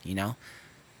simple, you know?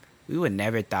 We would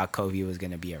never thought Kobe was going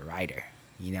to be a writer,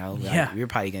 you know? Like, we were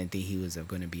probably going to think he was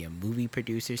going to be a movie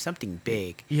producer, something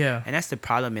big. Yeah. And that's the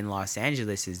problem in Los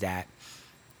Angeles, is that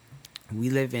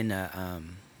we live in a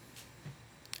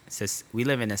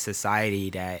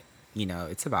society that, you know,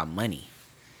 it's about money.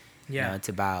 Yeah. You know, it's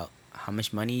about how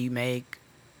much money you make,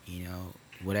 you know,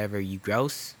 whatever you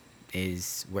gross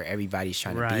is where everybody's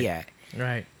trying to be at.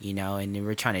 Right. You know, and then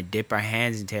we're trying to dip our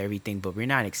hands into everything, but we're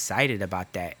not excited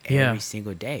about that every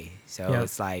single day. So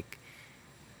it's like...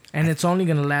 And it's only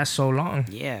going to last so long.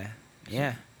 Yeah.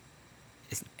 Yeah.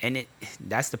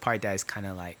 That's the part that is kind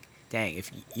of like, dang,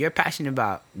 if you're passionate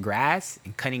about grass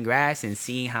and cutting grass and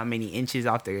seeing how many inches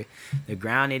off the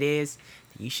ground it is,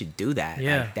 you should do that.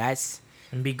 Yeah. Like, that's...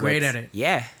 And be great at it.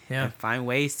 Yeah. Yeah. And find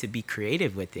ways to be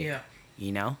creative with it. Yeah.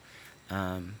 You know?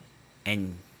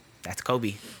 And that's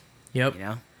Kobe. Yep. You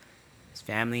know? His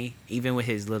family, even with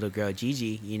his little girl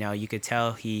Gigi, you know, you could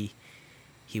tell he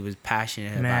was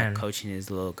passionate about coaching his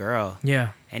little girl. Yeah.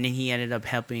 And then he ended up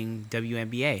helping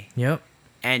WNBA. Yep.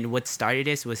 And what started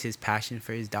this was his passion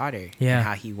for his daughter. Yeah. And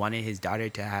how he wanted his daughter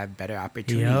to have better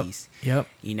opportunities. Yep.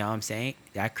 You know what I'm saying?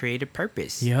 That created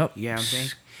purpose. Yep. You know what I'm saying?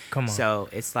 Come on. So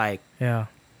it's like,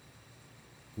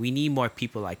 we need more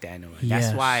people like that in the world. Yes.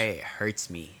 That's why it hurts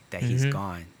me that he's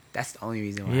gone. That's the only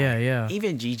reason why. Yeah.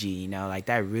 Even Gigi, you know, like,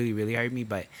 that really, really hurt me.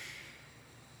 But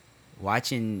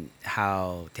watching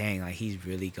how, dang, like, he's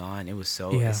really gone, it's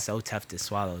so tough to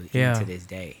swallow even to this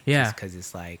day. Yeah. Just because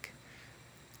it's like,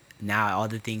 now all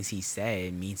the things he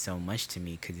said mean so much to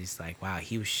me, because it's like, wow,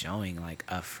 he was showing, like,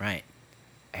 up front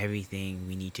everything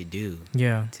we need to do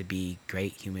to be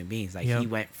great human beings. Like, he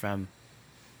went from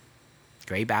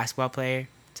great basketball player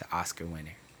to Oscar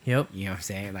winner. Yep. You know what I'm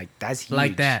saying? Like, that's huge.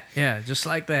 Like that. Yeah, just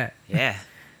like that. Yeah.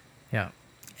 Yeah.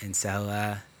 And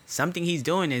so something he's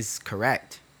doing is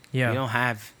correct. Yeah. We don't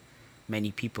have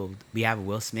many people. We have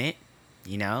Will Smith,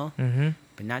 you know,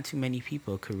 but not too many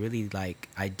people could really like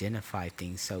identify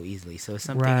things so easily. So it's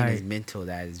something in his mental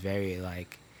that is very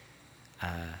like,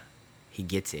 he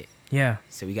gets it. Yeah.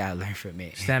 So we gotta learn from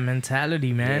it. It's that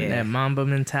mentality, man. That Mamba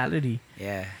mentality.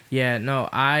 Yeah. Yeah. No,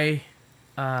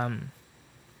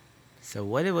 So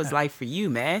what it was like for you,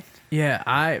 man?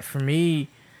 Yeah, for me,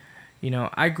 you know,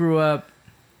 I grew up.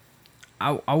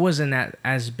 I wasn't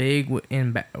as big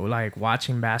in like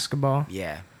watching basketball.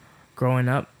 Yeah. Growing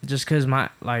up, just because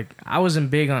I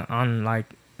wasn't big on like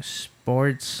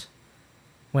sports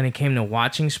when it came to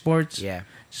watching sports. Yeah.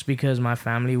 Just because my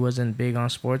family wasn't big on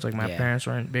sports, like my parents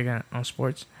weren't big on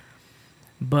sports.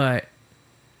 But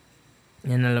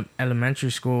in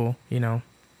elementary school, you know,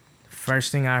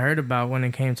 first thing I heard about when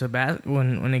it came to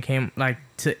when it came like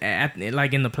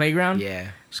in the playground,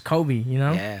 it's Kobe. You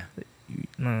know,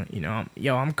 you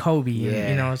know, I'm Kobe. Yeah.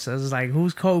 You know, so it's like,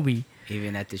 who's Kobe?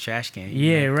 Even at the trash can.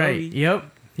 Yeah, like, right. Kobe.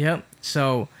 Yep.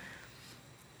 So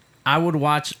I would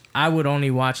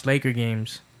only watch Laker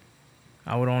games.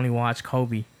 I would only watch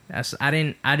Kobe. I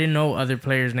didn't know other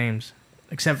players' names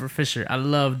except for Fisher. I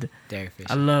loved Derek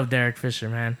Fisher. I love Derek Fisher,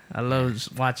 man. I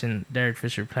loved watching Derek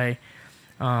Fisher play.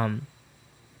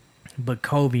 But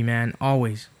Kobe, man,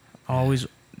 always.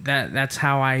 That's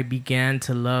how I began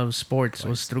to love sports,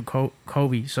 was through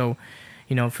Kobe. So,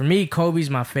 you know, for me, Kobe's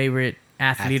my favorite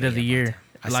athlete of the year,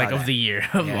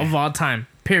 of all time.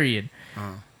 Period.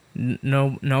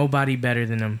 Nobody better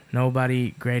than him.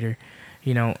 Nobody greater.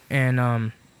 You know,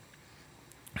 and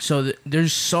so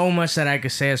there's so much that I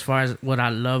could say as far as what I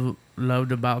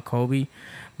loved about Kobe,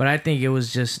 but I think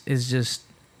it's just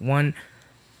one,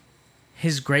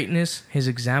 his greatness, his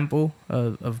example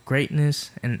of greatness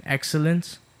and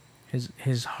excellence,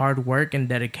 his hard work and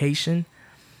dedication,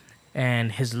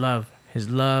 and his love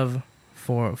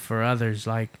for others.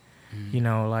 Like, you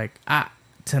know, like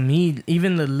to me,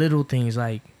 even the little things,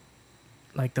 like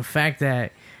the fact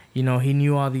that, you know, he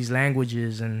knew all these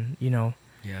languages and, you know,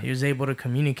 he was able to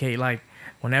communicate. Like,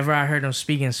 whenever I heard him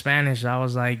speaking Spanish, I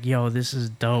was like, yo, this is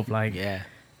dope. Like,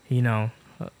 you know,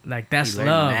 like, that's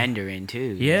love. Mandarin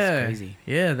too. Yeah. That's crazy.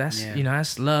 Yeah, that's, you know,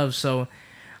 that's love. So,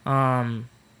 man,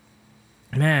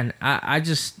 I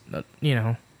just, you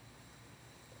know,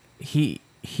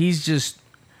 he's just,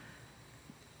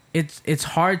 it's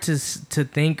hard to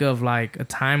think of like a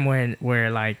time where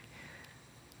like,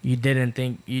 you didn't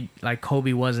think like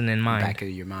Kobe wasn't in mind. Back of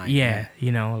your mind. Yeah,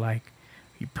 you know, like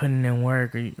you putting in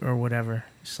work or whatever.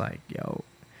 It's like, yo,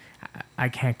 I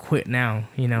can't quit now.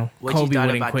 You know, what Kobe you thought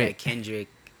wouldn't about quit. That Kendrick?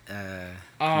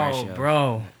 Oh,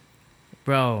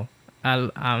 bro,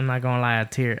 I'm not gonna lie, I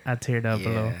teared up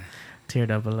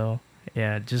a little.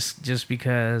 Yeah, just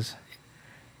because,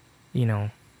 you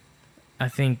know, I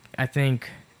think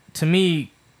to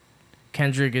me,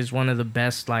 Kendrick is one of the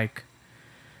best like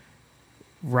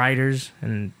writers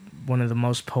and one of the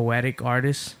most poetic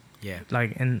artists,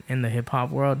 like in the hip hop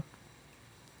world,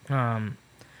 and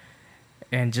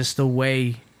just the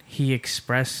way he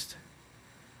expressed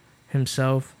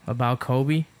himself about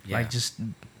Kobe, like just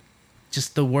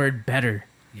the word better,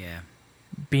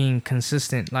 being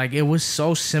consistent. Like, it was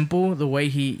so simple the way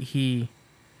he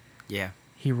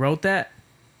wrote that,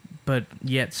 but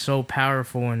yet so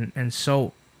powerful and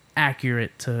so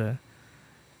accurate to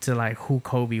like who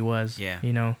Kobe was,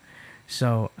 you know.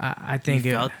 So I think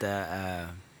I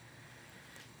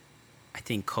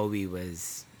think Kobe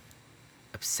was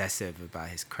obsessive about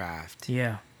his craft.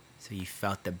 Yeah. So you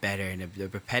felt the better and the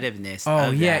repetitiveness. Oh,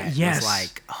 of yeah, that yes. was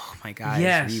like, oh my God,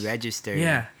 it's re-registered.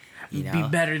 Yeah. You know? Be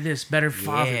better this, better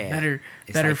father, better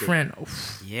like friend.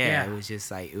 It was just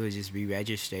like, it was just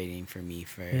re-registering for me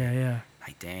for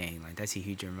like, dang, like that's a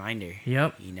huge reminder.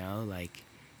 Yep. You know, like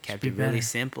kept it really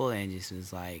simple and just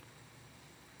was like,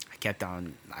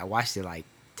 I watched it like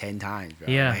 10 times, bro.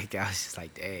 Yeah. Like, I was just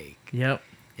like, dang. Yep.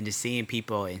 And just seeing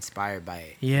people inspired by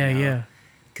it. Yeah, you know? yeah.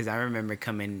 Because I remember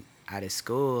coming out of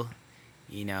school,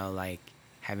 you know, like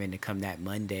having to come that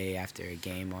Monday after a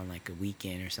game on like a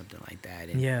weekend or something like that.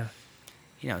 And,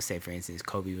 you know, say for instance,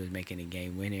 Kobe was making a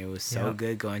game winner. It was so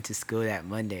good going to school that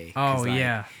Monday. Oh, like,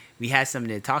 yeah. We had something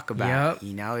to talk about,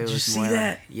 you know. It Did was you more see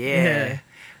that? Like,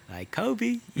 like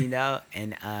Kobe, you know,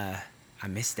 and I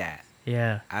missed that.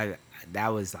 Yeah. That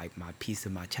was like my piece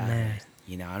of my childhood. Man.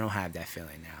 You know, I don't have that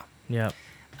feeling now. Yep.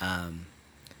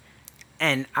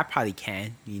 And I probably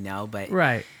can, you know, but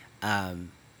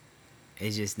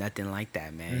it's just nothing like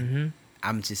that, man. Mm-hmm.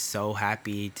 I'm just so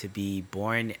happy to be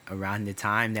born around the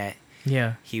time that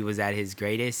he was at his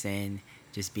greatest, and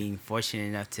just being fortunate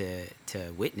enough to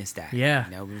witness that. Yeah.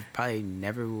 You know, we probably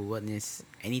never will witness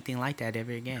anything like that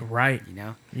ever again. Right. You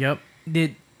know. Yep.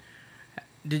 Did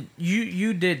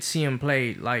you did see him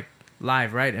play like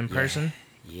live, right, in person?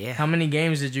 Yeah. How many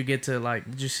games did you get to like?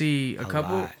 Did you see a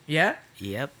couple? Lot. Yeah.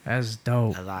 Yep. That's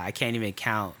dope. A lot. I can't even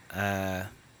count. I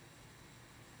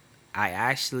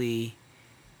actually,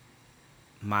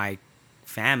 my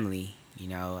family, you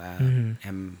know,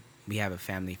 and we have a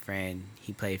family friend.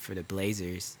 He played for the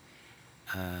Blazers.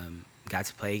 Got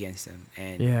to play against him,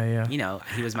 and you know,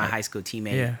 he was my high school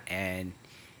teammate, and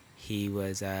he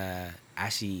was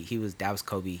actually that was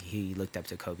Kobe. He looked up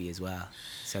to Kobe as well.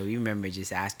 So we remember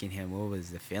just asking him what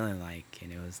was the feeling like,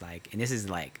 and it was like, and this is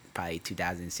like probably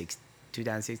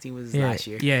 2016 was last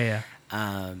year. Yeah.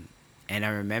 And I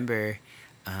remember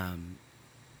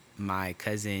my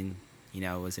cousin, you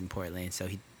know, was in Portland, so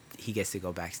he gets to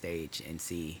go backstage and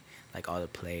see like all the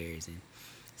players, and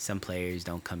some players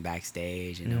don't come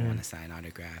backstage and don't want to sign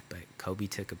autograph, but Kobe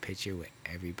took a picture with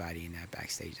everybody in that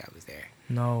backstage that was there.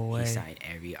 No way. He signed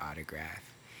every autograph.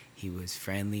 He was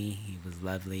friendly. He was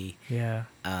lovely. Yeah.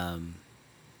 And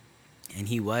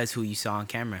he was who you saw on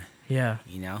camera. Yeah.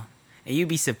 You know, and you'd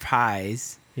be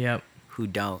surprised. Yep.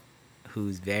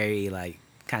 Who's very like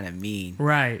kind of mean.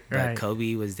 Right. But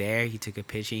Kobe was there. He took a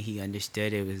picture. He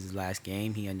understood it was his last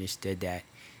game. He understood that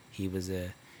he was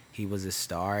a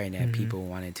star and that people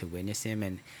wanted to witness him.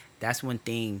 And that's one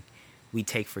thing we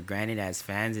take for granted as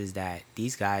fans, is that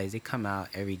these guys, they come out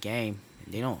every game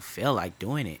and they don't feel like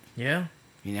doing it. Yeah.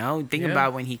 You know, think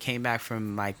about when he came back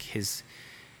from like his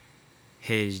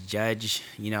judge,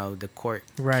 you know, the court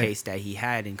case that he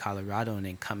had in Colorado, and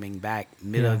then coming back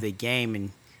middle of the game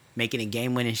and making a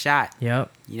game-winning shot.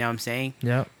 Yep. You know what I'm saying?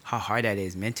 Yep. How hard that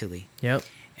is mentally. Yep.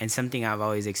 And something I've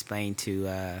always explained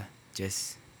to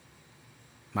just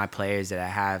my players that I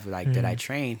have, like that I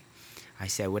train, I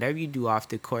said, whatever you do off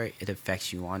the court, it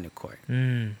affects you on the court.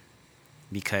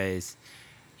 Because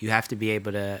you have to be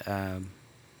able to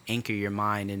anchor your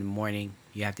mind in the morning.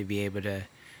 You have to be able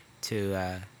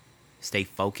to stay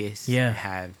focused. Yeah.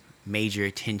 Have major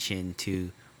attention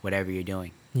to whatever you're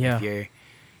doing. Yeah. If you're,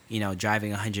 you know,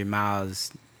 driving 100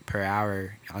 miles per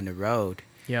hour on the road,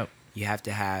 yep, you have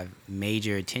to have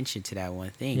major attention to that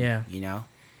one thing. Yeah. You know?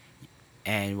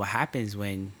 And what happens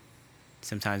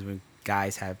sometimes when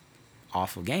guys have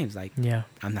awful games, like,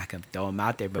 I'm not going to throw him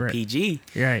out there, but PG,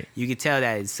 you could tell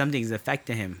that something's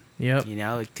affecting him. Yep. You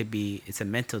know, it's a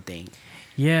mental thing.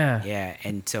 Yeah. Yeah.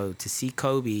 And so to see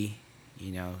Kobe,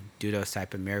 you know, do those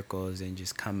type of miracles and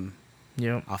just come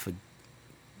off of,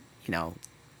 you know,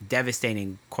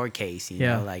 devastating court case, you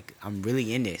know, like, I'm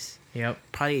really in this. Yep.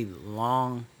 Probably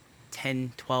long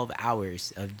 10, 12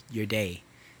 hours of your day.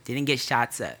 Didn't get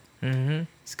shots up.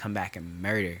 Just come back and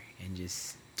murder and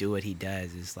just do what he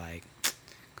does. It's like,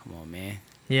 come on, man.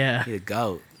 Yeah. He's a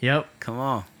GOAT. Yep. Come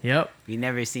on. Yep. We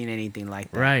never seen anything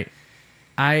like that. Right.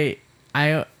 I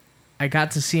got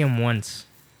to see him once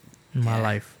in my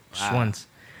life. Just once.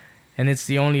 And it's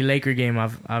the only Laker game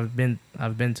I've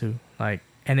been to. Like,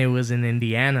 and it was in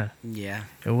Indiana. Yeah.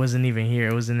 It wasn't even here.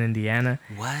 It was in Indiana.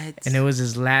 What? And it was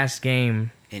his last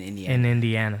game in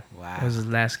Indiana. Wow. It was his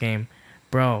last game.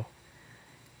 Bro,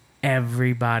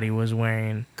 everybody was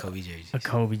wearing a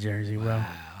Kobe jersey, bro. Wow.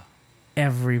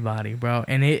 Everybody, bro.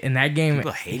 And that game,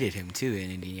 people hated him too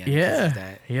in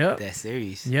Indiana. Yeah. That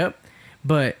series. Yep.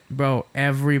 But bro,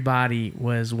 everybody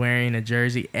was wearing a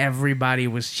jersey. Everybody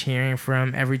was cheering for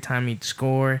him every time he'd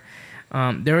score.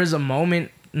 There was a moment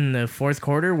in the fourth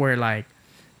quarter where like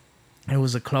it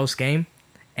was a close game,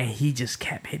 and he just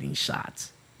kept hitting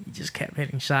shots.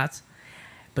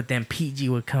 But then PG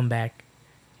would come back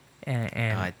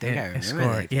and I think I remember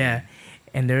score. that. Yeah.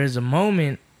 And there is a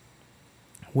moment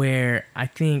where I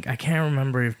can't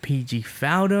remember if PG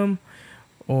fouled him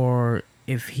or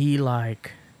if he went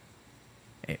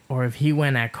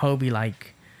at Kobe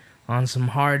like on some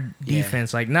hard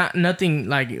defense. Like nothing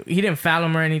like he didn't foul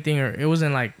him or anything, or it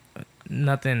wasn't like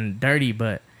nothing dirty,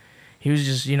 but he was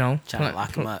just, you know, trying to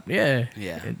lock him up. Yeah.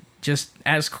 Just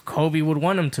as Kobe would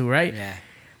want him to, right? Yeah.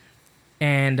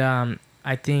 And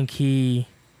I think he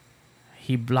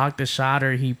blocked a shot,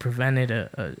 or he prevented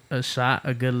a shot,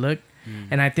 a good look.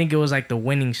 And I think it was like the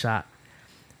winning shot.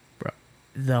 Bro,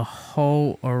 the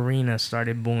whole arena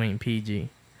started booing PG.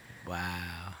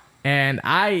 Wow. And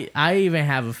I even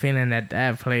have a feeling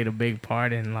that played a big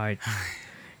part in, like,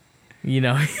 you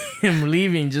know, him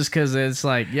leaving, just because it's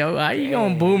like, yo, how you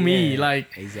gonna boo me?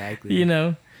 Like, exactly. You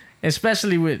know,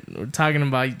 especially with talking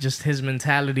about just his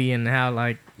mentality and how,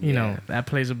 like, you know, that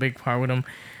plays a big part with him.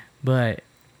 But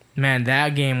man,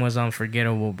 that game was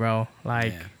unforgettable, bro.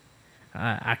 Like,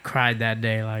 I cried that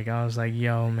day. Like, I was like,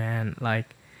 yo, man,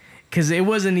 like, because it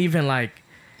wasn't even like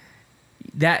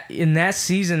that in that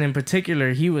season in particular.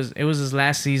 It was his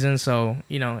last season, so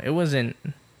he wasn't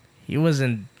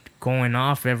going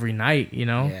off every night.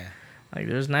 Yeah. Like,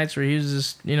 there's nights where he was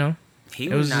just, He it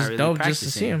was not just really dope practicing.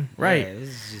 just to see him, right? Yeah, it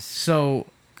was just So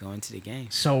going to the game.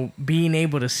 So being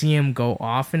able to see him go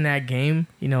off in that game,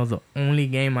 the only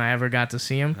game I ever got to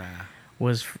see him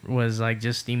was like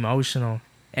just emotional.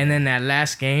 And then that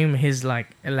last game, his like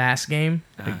last game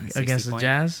against the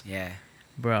Jazz,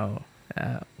 bro,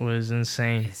 that was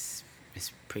insane. It's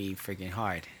pretty freaking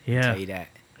hard. Yeah, I'll tell you that.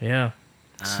 Yeah.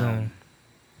 So,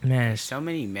 man, there's so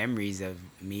many memories of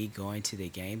me going to the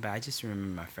game, but I just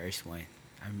remember my first one.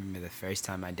 I remember the first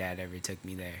time my dad ever took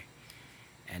me there,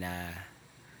 and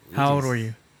how old were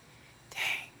you?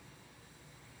 Dang,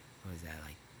 what was that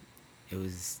like? It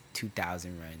was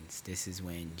 2000 runs. This is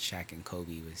when Shaq and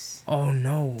Kobe was. Oh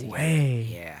no way!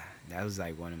 Yeah, that was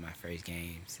like one of my first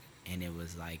games, and it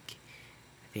was like,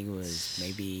 I think it was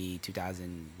maybe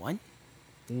 2001.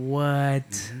 What?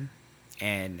 Mm-hmm.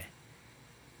 And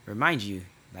remind you,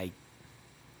 like,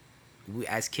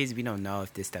 as kids, we don't know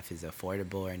if this stuff is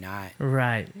affordable or not.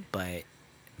 Right. But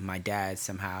my dad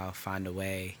somehow found a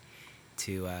way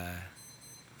to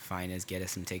get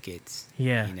us some tickets.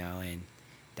 Yeah. And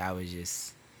that was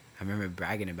just, I remember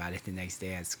bragging about it the next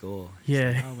day at school.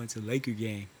 Yeah. Like, I went to a Laker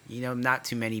game. Not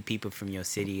too many people from your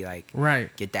city, like,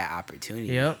 right, get that opportunity.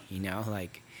 Yep.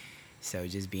 Like, so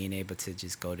just being able to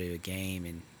just go to a game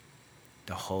and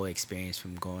the whole experience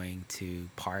from going to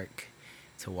park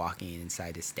to walking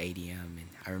inside the stadium. And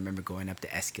I remember going up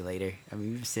the escalator. I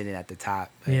mean, we were sitting at the top,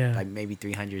 like maybe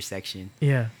 300 section.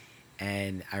 Yeah.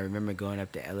 And I remember going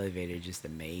up the elevator just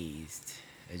amazed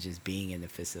at just being in the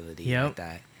facility Yep. like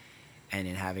that. And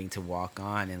then having to walk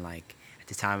on. And, like, at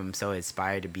the time, I'm so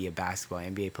inspired to be a basketball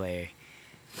NBA player.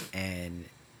 And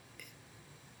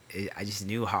I just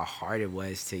knew how hard it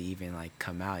was to even, like,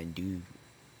 come out and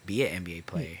be an NBA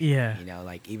player. Yeah.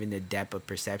 Like, even the depth of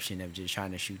perception of just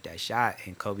trying to shoot that shot,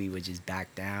 and Kobe would just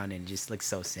back down and just look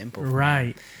so simple.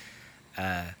 Right.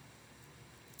 I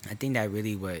think that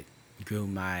really what grew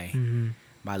my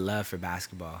love for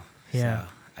basketball. Yeah. So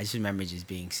I just remember just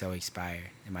being so inspired,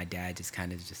 and my dad just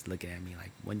kind of just looking at me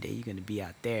like, one day you're gonna be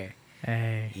out there.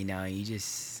 Hey. And you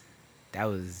just, that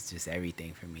was just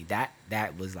everything for me. That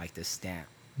was like the stamp.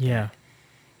 Yeah.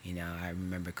 I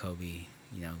remember Kobe,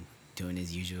 doing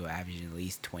his usual, averaging at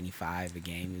least 25 a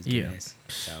game. He was doing this.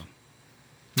 So,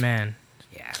 man.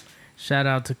 Yeah. Shout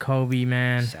out to Kobe,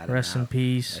 man. Rest in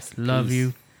peace. Rest in Love peace.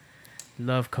 you.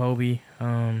 Love Kobe.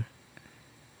 And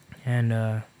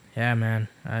yeah, man.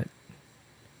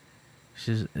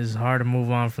 It's hard to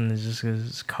move on from this just because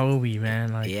it's Kobe,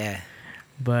 man. Like, yeah.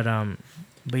 But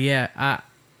yeah,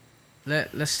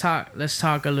 let's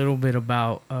talk a little bit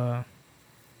about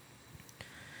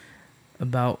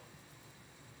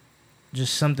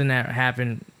just something that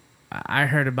happened. I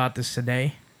heard about this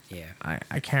today. Yeah.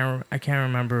 I can't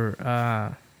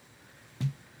remember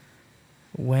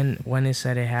when it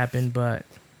said it happened, but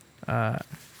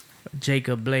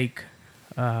Jacob Blake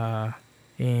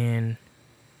in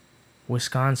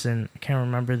Wisconsin. I can't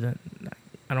remember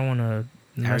I don't want to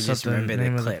mess up the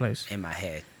name of the place. In my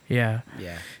head. Yeah.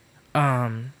 Yeah.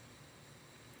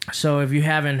 So if you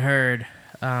haven't heard,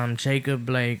 Jacob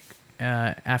Blake,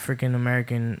 African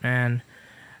American man,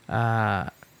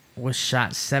 was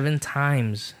shot 7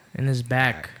 times in his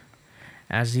back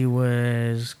as he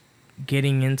was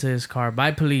getting into his car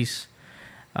by police,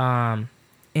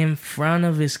 in front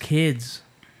of his kids.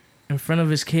 I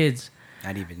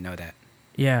didn't even know that.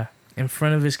 Yeah, in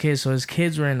front of his kids. So his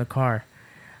kids were in the car.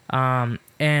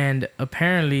 And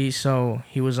apparently, so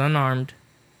he was unarmed.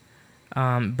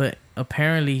 But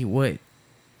apparently what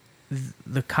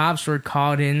the cops were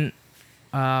called in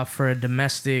for a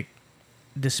domestic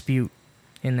dispute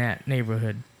in that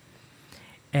neighborhood.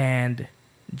 And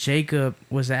Jacob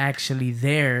was actually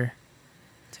there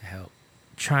to help,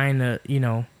 trying to,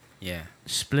 yeah,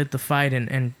 split the fight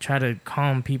and try to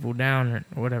calm people down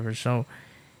or whatever. So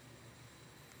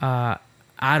I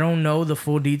don't know the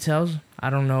full details. I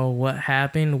don't know what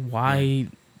happened, why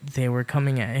they were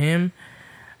coming at him.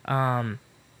 I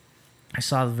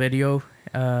saw the video,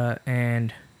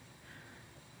 and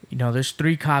there's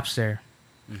 3 cops there.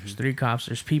 There's 3 cops.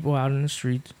 There's people out in the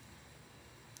streets.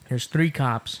 There's 3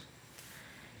 cops.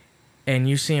 And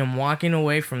you see him walking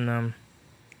away from them,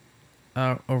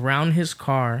 around his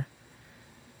car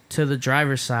to the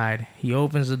driver's side. He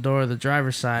opens the door of the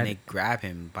driver's side. And they grab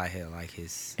him by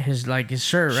his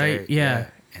shirt, right? Yeah.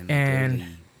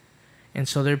 And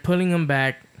so they're pulling him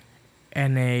back,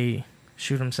 and they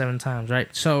shoot him 7 times, right?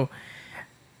 So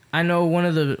I know one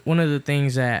of the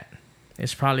things that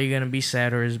is probably gonna be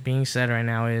said or is being said right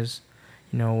now is,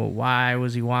 why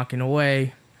was he walking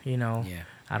away? Yeah.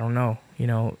 I don't know.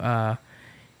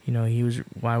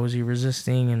 Why was he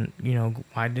resisting, and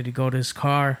why did he go to his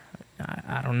car?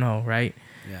 I don't know, right?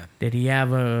 Yeah. Did he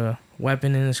have a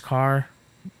weapon in his car?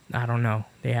 I don't know.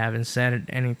 They haven't said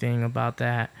anything about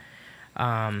that.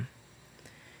 But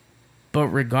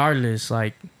regardless,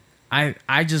 like,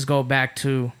 I just go back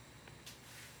to,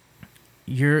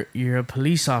 you're a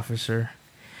police officer.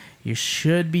 You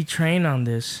should be trained on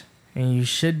this, and you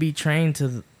should be trained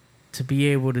to be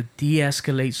able to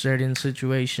de-escalate certain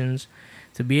situations,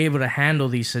 to be able to handle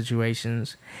these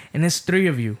situations. And it's 3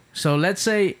 of you. So let's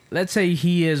say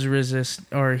he is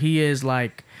or he is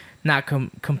like not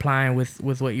complying with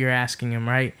what you're asking him,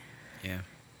 right? Yeah.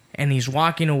 And he's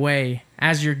walking away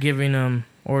as you're giving him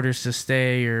orders to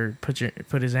stay or put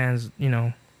his hands,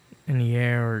 in the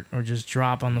air or just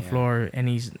drop on the floor, and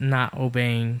he's not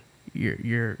obeying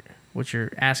your what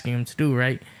you're asking him to do,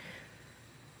 right?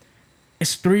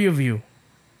 It's 3 of you.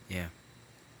 Yeah.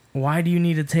 Why do you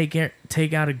need to take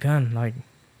out a gun? Like,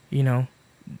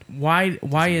 why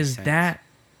is sense. that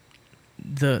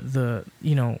the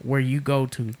where you go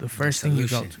to, the first thing you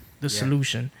go to, the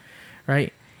solution,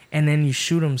 right? And then you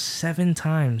shoot him 7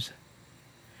 times.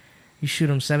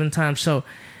 So,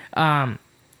 we're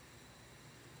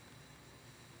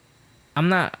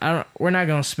not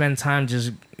gonna spend time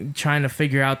just trying to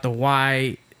figure out the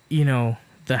why,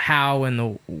 the how and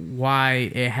the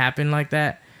why it happened like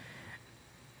that.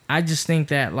 I just think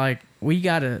that, like, we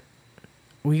gotta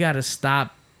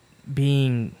stop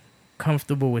being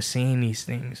comfortable with seeing these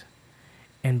things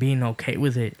and being okay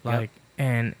with it, like,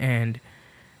 and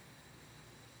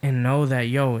know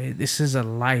that, this is a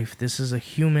life, this is a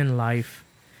human life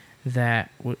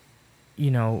that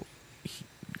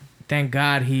thank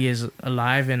God he is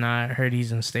alive, and I heard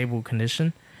he's in stable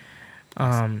condition.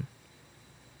 But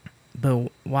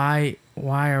why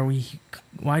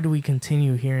do we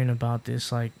continue hearing about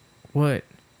this? Like, what?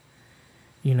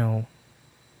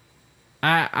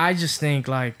 I just think,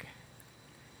 like,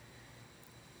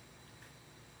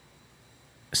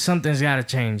 something's got to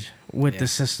change with the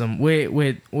system,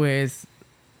 with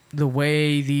the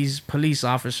way these police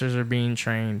officers are being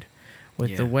trained,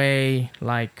 with the way,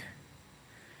 like,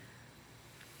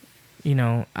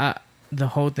 the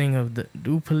whole thing of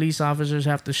do police officers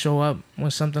have to show up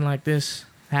when something like this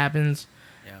happens?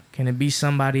 Yeah. Can it be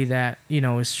somebody that,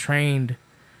 is trained,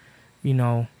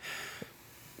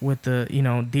 with the,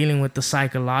 dealing with the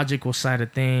psychological side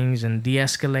of things and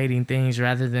de-escalating things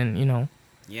rather than,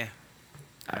 Yeah.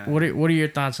 What are your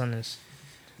thoughts on this?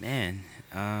 Man,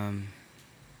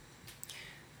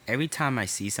 every time I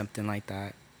see something like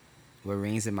that, what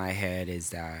rings in my head is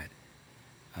that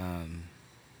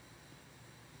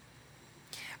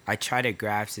I try to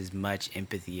grasp as much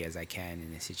empathy as I can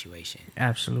in a situation.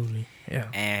 Absolutely, yeah.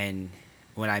 And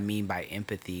what I mean by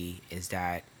empathy is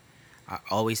that I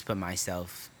always put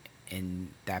myself in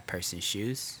that person's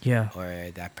shoes,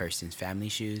 or that person's family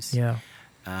shoes,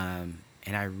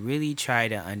 and I really try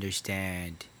to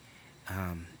understand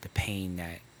the pain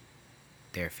that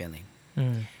they're feeling.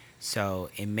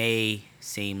 So it may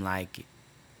seem like,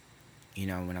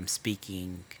 when I'm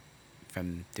speaking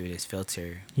through this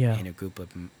filter in a group of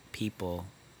people,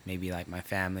 maybe like my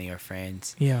family or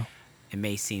friends, it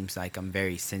may seem like I'm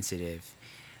very sensitive,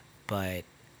 but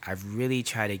I've really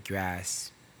tried to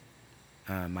grasp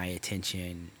my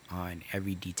attention on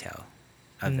every detail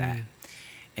of that.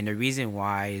 And the reason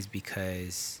why is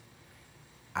because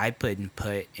I've been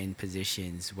put in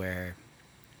positions where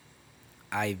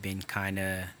I've been kind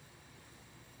of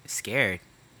scared,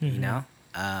 and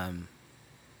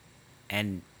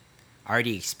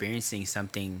already experiencing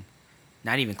something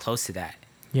not even close to that.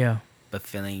 Yeah. But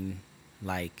feeling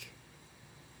like,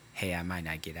 hey, I might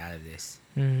not get out of this.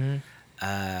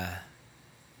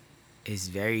 It's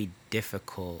very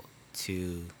difficult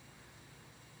to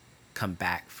come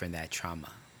back from that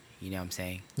trauma. You know what I'm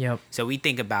saying? Yep. So we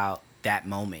think about that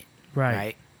moment,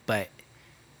 right? But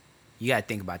you got to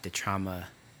think about the trauma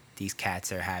these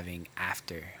cats are having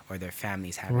after, or their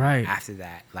families having after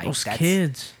that. Like, those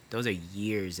kids. Those are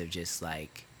years of just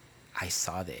like, I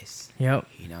saw this. Yep.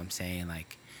 You know what I'm saying?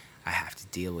 Like, I have to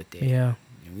deal with it. Yeah.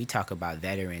 And we talk about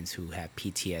veterans who have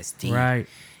PTSD. Right.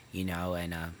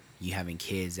 And you having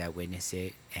kids that witness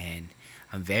it. And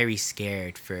I'm very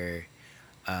scared for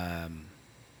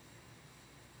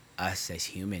us as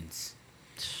humans.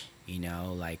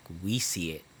 Like, we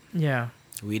see it. Yeah.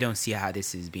 We don't see how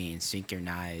this is being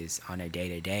synchronized on a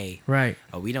day-to-day. Right.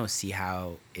 Or we don't see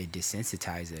how it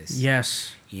desensitizes us.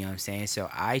 Yes. You know what I'm saying? So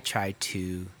I try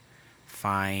to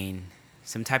find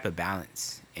some type of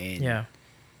balance in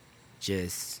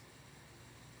just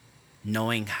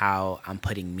knowing how I'm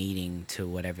putting meaning to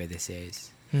whatever this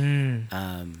is.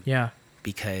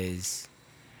 Because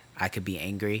I could be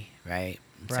angry, right?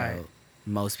 So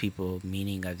most people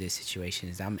meaning of this situation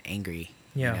is I'm angry,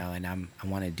 you know, and I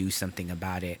want to do something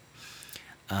about it.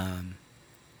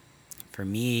 For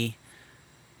me,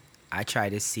 I try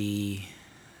to see,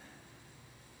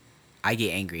 I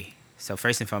get angry. So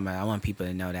first and foremost, I want people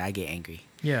to know that I get angry.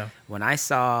 Yeah. When I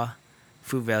saw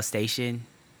Fruitvale Station,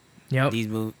 these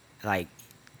movies, like,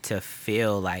 to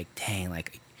feel like, dang,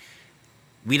 like,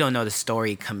 we don't know the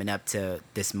story coming up to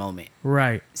this moment.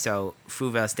 Right. So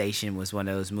Fruitvale Station was one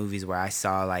of those movies where I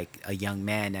saw, like, a young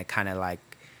man that kind of, like,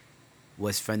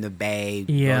 was from the Bay,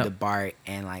 rode the BART,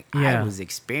 and, like, I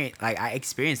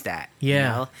experienced that, you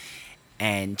know?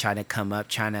 And trying to come up,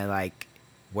 trying to, like,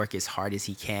 work as hard as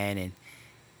he can,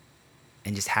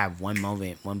 and just have one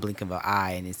moment, one blink of an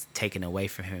eye, and it's taken away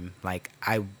from him. Like,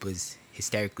 I was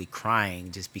hysterically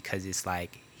crying just because it's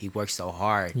like he worked so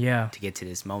hard to get to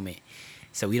this moment.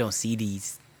 So we don't see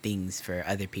these things for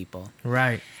other people.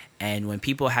 Right. And when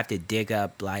people have to dig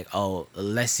up, like, oh,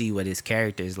 let's see what his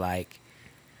character is like,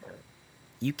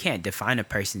 you can't define a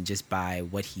person just by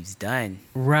what he's done.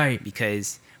 Right.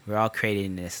 Because we're all created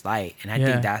in this light. And I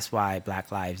think that's why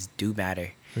Black lives do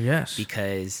matter. Yes.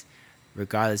 Because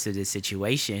regardless of the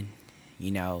situation,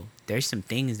 you know, there's some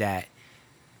things that,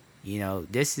 you know,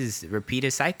 this is a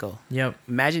repeated cycle. Yep.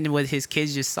 Imagine what his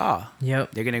kids just saw.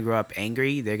 Yep. They're going to grow up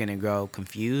angry. They're going to grow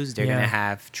confused. They're going to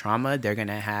have trauma. They're going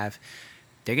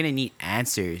to need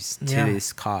answers to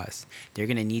this cause. They're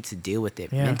going to need to deal with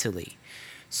it mentally.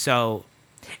 So,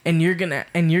 and you're going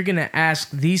to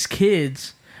ask these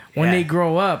kids when they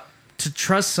grow up to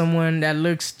trust someone that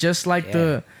looks just like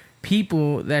the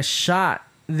people that shot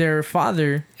their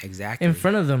father in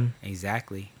front of them.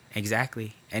 Exactly.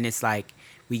 And it's like,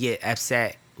 we get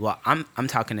upset. Well, I'm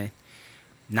talking to,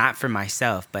 not for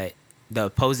myself, but the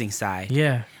opposing side.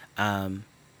 Yeah.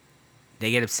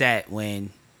 They get upset when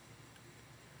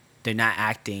they're not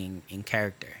acting in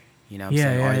character. You know what I'm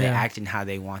saying? Or they're acting how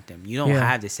they want them. You don't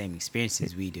have the same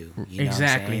experiences we do. You know what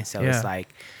I'm saying? So it's like,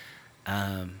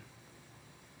 I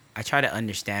try to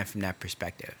understand from that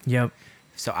perspective. Yep.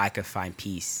 So I could find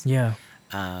peace. Yeah.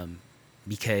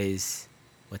 Because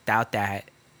without that,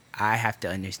 I have to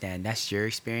understand that's your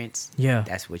experience. Yeah.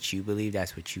 That's what you believe.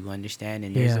 That's what you understand.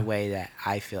 And there's a way that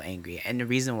I feel angry. And the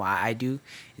reason why I do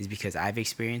is because I've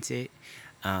experienced it.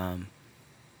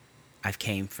 I've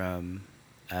came from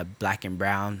a black and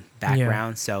brown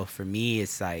background. So for me,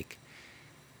 it's like,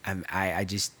 I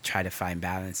just try to find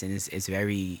balance. And it's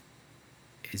very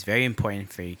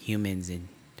important for humans and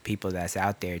the people that's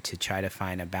out there to try to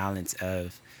find a balance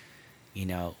of, you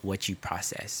know, what you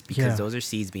process. Because those are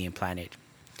seeds being planted.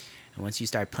 And once you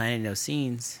start planting those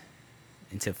seeds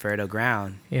into fertile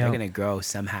ground, they're going to grow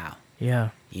somehow.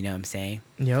 Yeah. You know what I'm saying?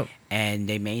 Yep. And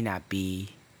they may not be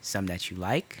some that you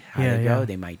like, how they grow.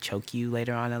 They might choke you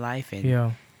later on in life.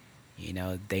 And, you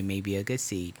know, they may be a good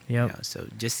seed. Yep. You know? So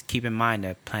just keep in mind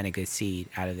to plant a good seed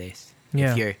out of this.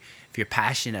 Yeah. If you're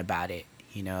passionate about it,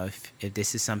 you know, if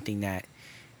this is something that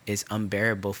is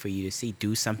unbearable for you to see,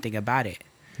 do something about it.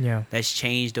 Yeah. Let's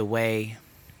change the way.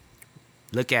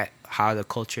 Look at how the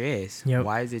culture is. Yep.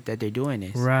 Why is it that they're doing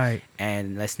this? Right.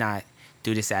 And let's not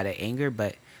do this out of anger,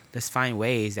 but let's find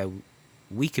ways that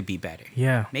we could be better.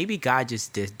 Yeah. Maybe God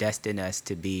just destined us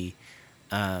to be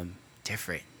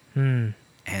different. And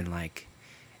like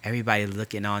everybody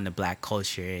looking on the black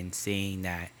culture and seeing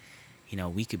that, you know,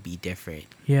 we could be different.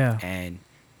 Yeah. And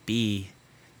be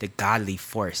the godly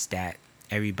force that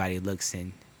everybody looks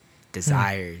and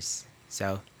desires.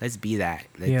 So let's be that.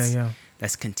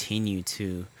 Let's continue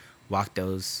to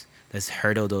let's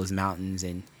hurdle those mountains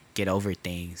and get over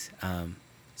things.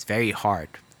 It's very hard.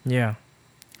 Yeah.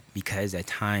 Because at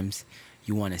times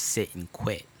you want to sit and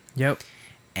quit. Yep.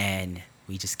 And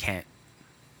we just can't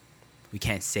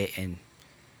sit and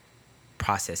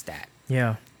process that.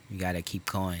 Yeah. You got to keep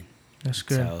going. That's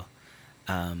good. So,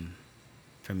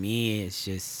 for me,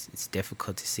 it's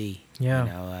difficult to see. Yeah. You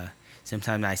know,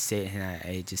 sometimes I sit and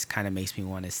it just kind of makes me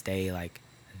want to stay like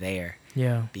there.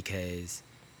 Yeah. Because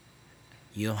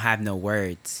you don't have no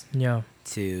words. Yeah.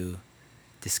 To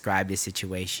describe the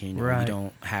situation. Right. Or you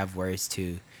don't have words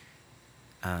to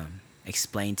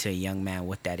explain to a young man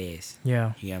what that is.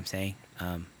 Yeah. You know what I'm saying?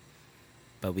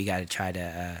 But we got to try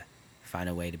to find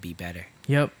a way to be better.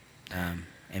 Yep.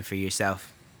 And for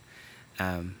yourself,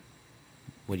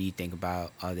 what do you think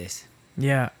about all this?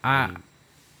 Yeah, I'm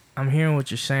hearing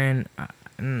what you're saying,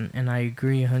 and I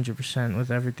agree 100%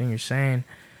 with everything you're saying.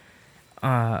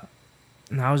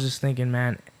 And I was just thinking,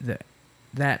 man,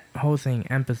 that whole thing,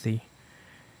 empathy.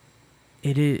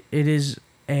 It is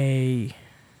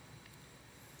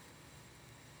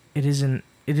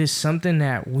something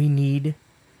that we need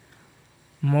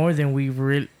more than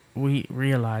we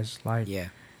realize. Like, Yeah.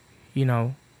 you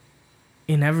know,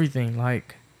 in everything.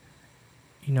 Like,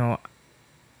 you know,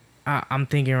 I'm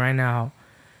thinking right now,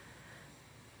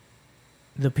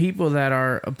 the people that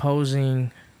are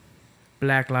opposing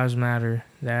Black Lives Matter,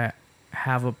 that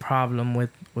have a problem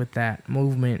with that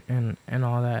movement and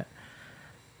all that,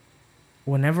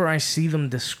 whenever I see them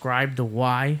describe the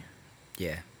why,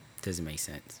 Yeah, doesn't make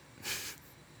sense.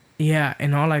 yeah,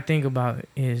 and all I think about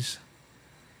is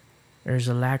there's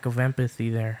a lack of empathy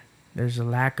there. There's a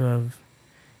lack of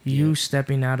you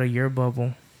stepping out of your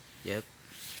bubble. Yep.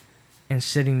 And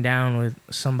sitting down with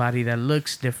somebody that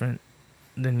looks different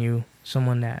than you,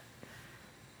 someone that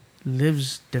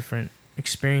lives different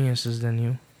experiences than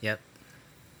you. Yep.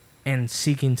 And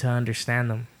seeking to understand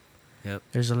them. Yep.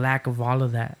 There's a lack of all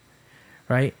of that,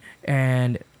 right?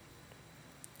 And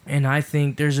I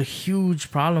think there's a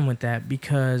huge problem with that,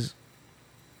 because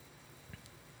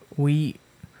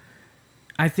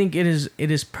I think it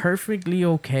is perfectly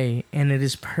okay, and it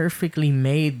is perfectly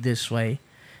made this way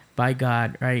by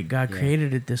God, right? God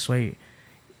created it this way.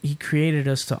 He created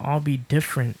us to all be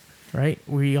different, right?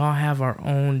 We all have our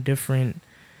own different,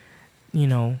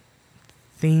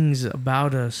 things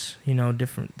about us,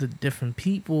 different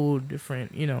people,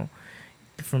 different,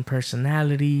 different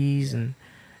personalities and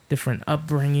different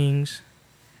upbringings.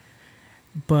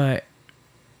 But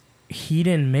he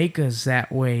didn't make us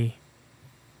that way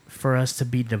for us to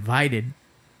be divided.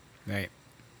 Right.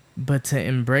 But to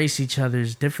embrace each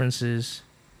other's differences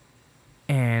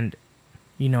and,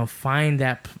 find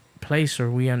that place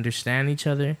where we understand each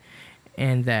other,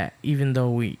 and that even though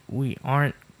we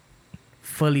aren't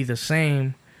fully the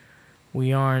same,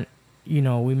 we aren't,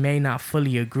 we may not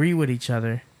fully agree with each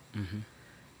other,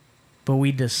 but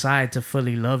we decide to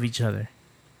fully love each other,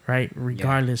 right?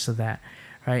 Regardless of that,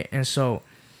 right? And so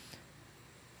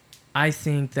I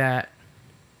think that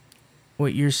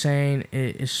what you're saying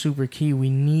is super key. We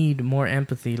need more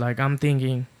empathy. Like, I'm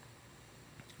thinking,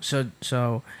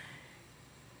 so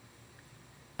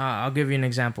I'll give you an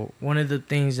example. One of the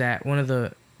things that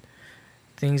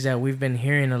we've been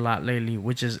hearing a lot lately,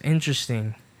 which is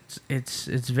interesting. It's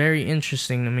very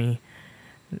interesting to me.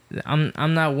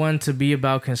 I'm not one to be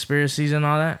about conspiracies and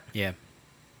all that. Yeah.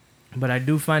 But I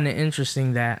do find it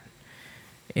interesting that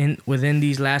within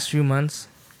these last few months,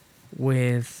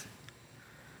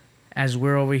 as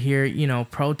we're over here,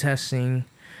 protesting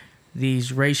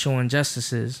these racial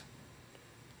injustices,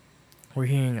 we're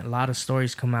hearing a lot of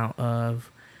stories come out of,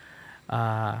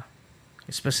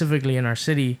 specifically in our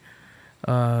city,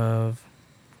 of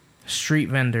street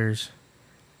vendors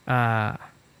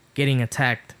getting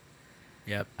attacked.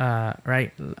 Yep.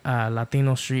 Right?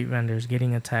 Latino street vendors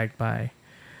getting attacked by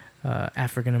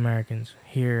African Americans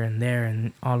here and there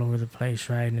and all over the place,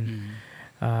 right? And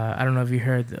I don't know if you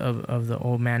heard of the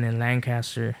old man in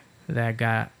Lancaster that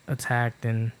got attacked,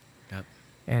 and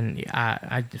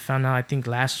I found out, I think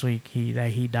last week, that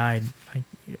he died.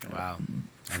 Wow.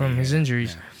 From his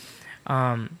injuries.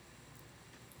 Yeah.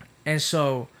 And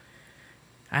so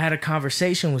I had a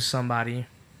conversation with somebody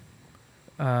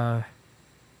about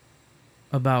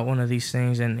one of these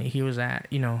things, and he was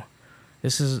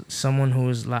this is someone who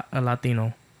is a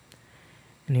Latino,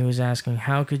 and he was asking,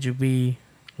 how could you be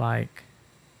like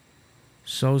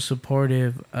so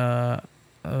supportive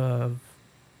of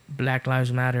Black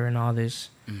Lives Matter and all this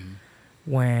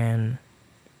when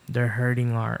they're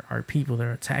hurting our people,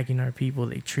 they're attacking our people,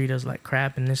 they treat us like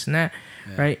crap and this and that,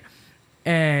 right?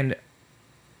 And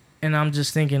I'm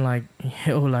just thinking, like,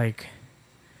 like,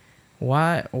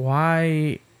 why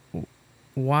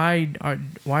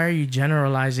are you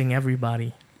generalizing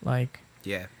everybody? Like,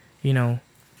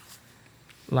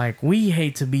 like, we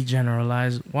hate to be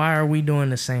generalized. Why are we doing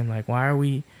the same? Like, why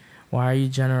are you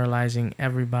generalizing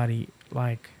everybody?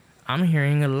 Like, I'm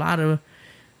hearing a lot of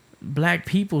Black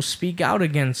people speak out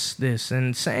against this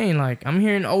and saying, like, I'm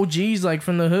hearing OGs, like,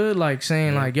 from the hood, like,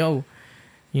 saying, like, yo,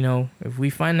 if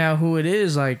we find out who it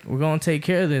is, like, we're gonna take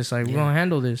care of this, like, we're gonna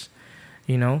handle this,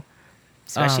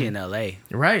 especially in LA,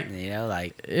 right?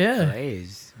 Like, LA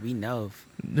is, we know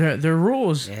there are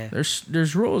rules.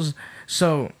 There's rules.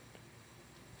 So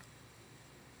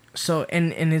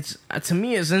and it's, to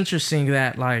me, it's interesting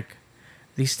that, like,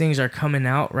 these things are coming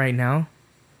out right now,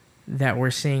 that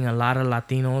we're seeing a lot of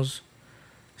Latinos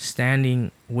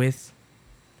standing with,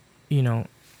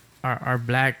 our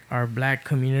black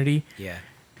community,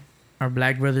 our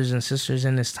Black brothers and sisters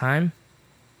in this time,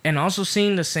 and also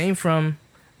seeing the same from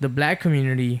the black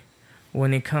community,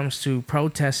 when it comes to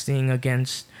protesting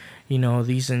against,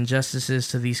 these injustices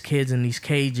to these kids in these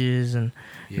cages and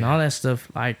all that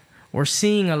stuff, like, we're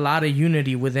seeing a lot of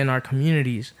unity within our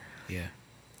communities. Yeah.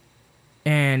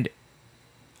 And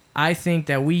I think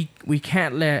that we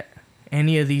can't let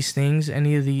any of these things,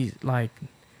 any of these, like,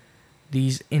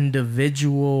 these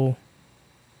individual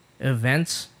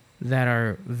events that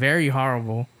are very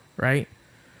horrible, right,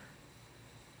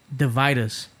 divide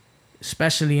us,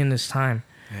 especially in this time.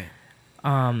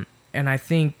 Right. And I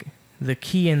think the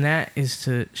key in that is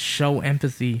to show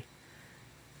empathy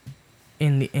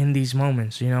in these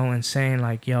moments, and saying,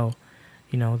 like, yo,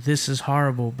 this is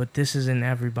horrible, but this isn't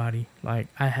everybody. Like,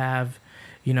 I have,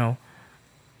 I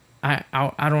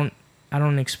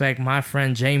don't expect my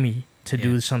friend Jamie to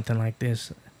do something like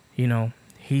this.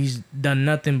 He's done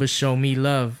nothing but show me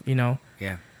love,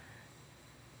 Yeah.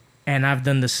 And I've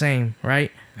done the same,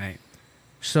 right? Right.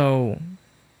 So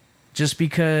just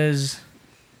because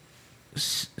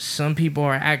some people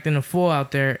are acting a fool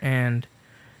out there and,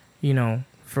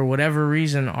 for whatever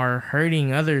reason are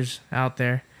hurting others out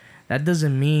there, that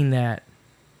doesn't mean that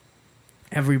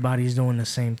everybody's doing the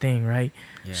same thing, right?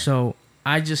 Yeah. So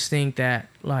I just think that,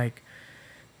 like,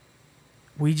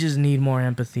 we just need more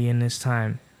empathy in this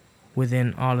time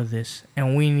within all of this,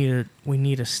 and we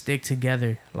need to stick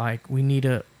together. Like, we need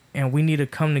to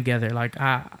come together. Like,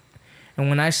 and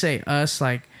when I say us,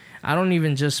 like, I don't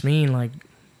even just mean like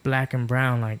black and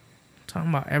brown. Like, I'm talking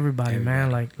about everybody,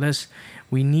 man. Like,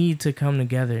 we need to come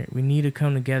together. We need to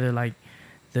come together. Like,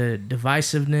 the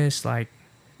divisiveness, like,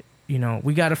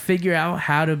 we got to figure out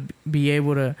how to be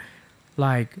able to,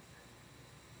 like,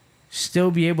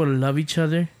 still be able to love each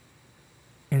other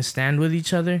and stand with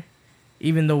each other,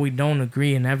 even though we don't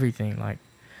agree in everything. Like,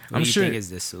 what do you think is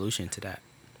the solution to that?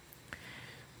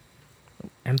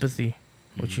 Empathy.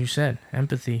 What you said,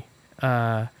 empathy.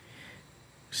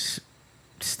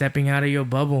 Stepping out of your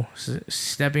bubble,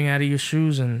 stepping out of your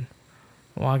shoes and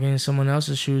walking in someone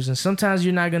else's shoes. And sometimes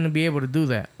you're not going to be able to do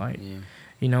that. Like,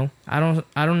 I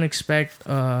don't expect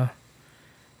a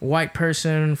white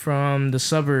person from the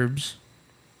suburbs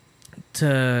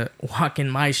to walk in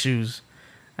my shoes.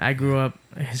 I grew up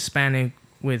Hispanic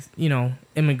with,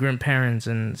 immigrant parents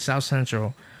in South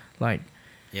Central. Like,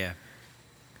 yeah.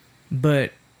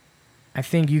 But I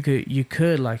think you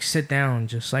could like sit down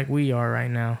just like we are right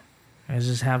now and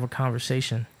just have a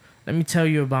conversation. Let me tell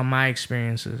you about my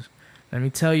experiences. Let me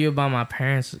tell you about my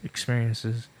parents'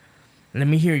 experiences. Let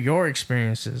me hear your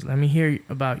experiences. Let me hear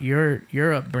about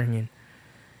your upbringing.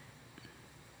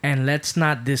 And let's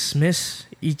not dismiss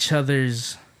each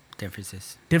other's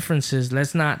differences.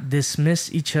 Let's not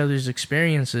dismiss each other's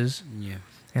experiences. Yeah.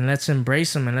 And let's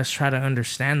embrace them and let's try to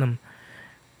understand them.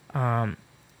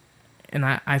 And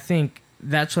I think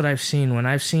that's what I've seen. When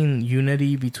I've seen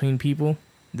unity between people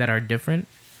that are different,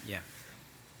 yeah,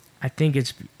 I think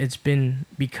it's been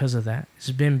because of that.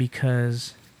 It's been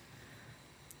because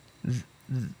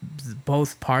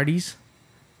both parties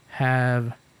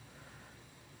have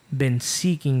been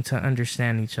seeking to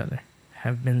understand each other,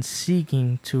 have been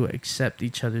seeking to accept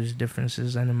each other's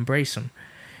differences and embrace them,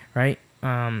 right?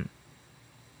 And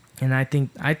I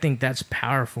think that's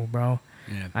powerful, bro.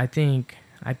 Yeah. I think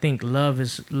love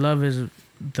is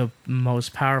the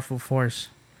most powerful force,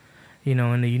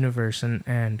 in the universe,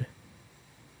 and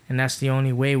that's the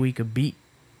only way we could beat,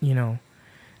 the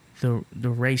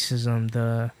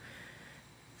racism,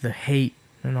 the hate,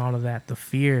 and all of that, the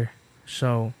fear.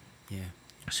 So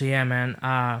yeah, man.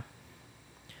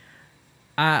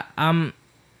 I'm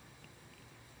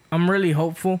really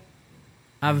hopeful.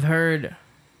 I heard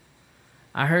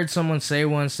someone say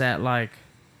once that, like,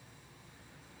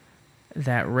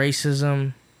 that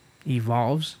racism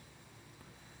evolves,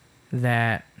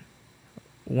 that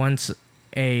once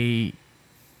a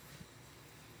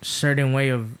certain way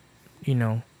of,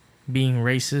 being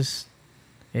racist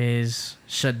is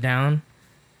shut down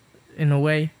in a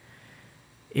way,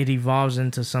 it evolves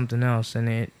into something else and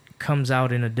it comes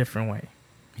out in a different way.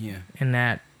 Yeah. And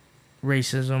that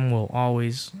racism will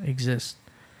always exist.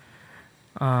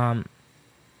 But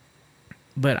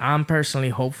I'm personally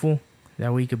hopeful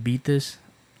that we could beat this.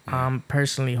 Yeah. I'm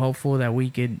personally hopeful that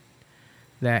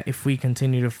that if we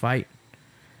continue to fight,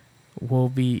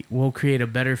 we'll create a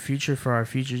better future for our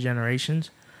future generations.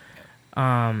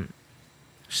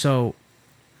 So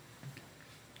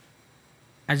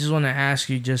I just want to ask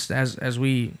you, just as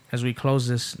we close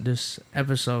this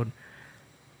episode,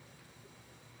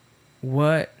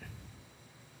 what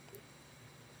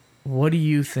do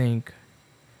you think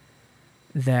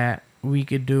that we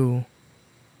could do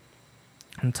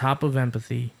on top of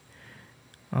empathy,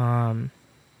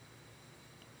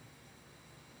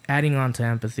 adding on to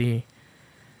empathy,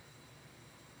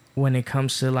 when it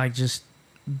comes to like just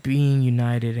being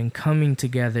united and coming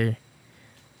together,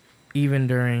 even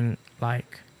during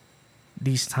like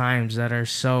these times that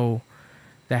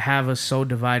have us so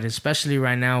divided, especially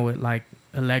right now with like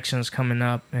elections coming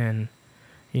up, and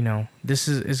this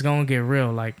is, it's gonna get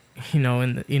real, like,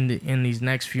 in these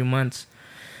next few months.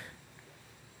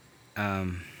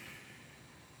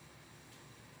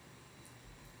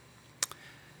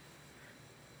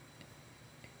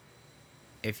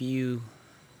 If you,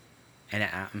 and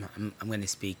I'm going to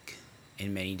speak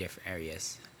in many different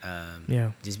areas,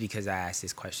 just because I ask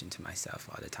this question to myself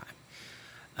all the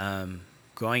time.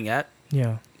 Growing up,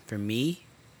 for me,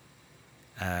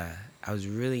 I was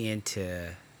really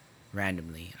into,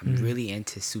 randomly, I'm really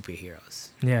into superheroes.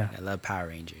 I love Power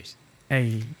Rangers.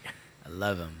 Hey. I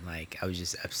love them. Like, I was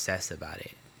just obsessed about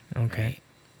it. Okay. Right?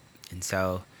 And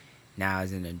so now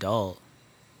as an adult,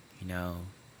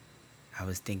 I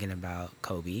was thinking about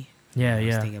Kobe. I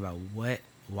was thinking about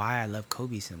why I love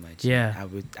Kobe so much.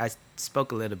 I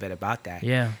spoke a little bit about that.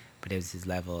 But it was his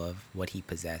level of what he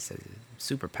possessed as a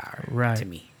superpower to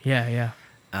me.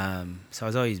 So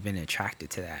I've always been attracted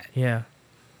to that.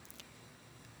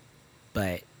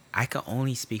 But I can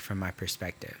only speak from my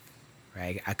perspective,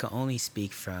 right? I can only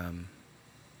speak from,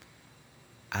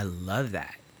 I love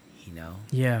that,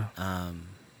 I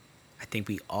think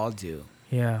we all do.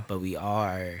 But we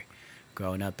are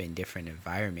growing up in different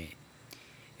environment,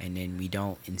 and then we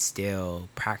don't instill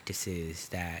practices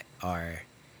that are,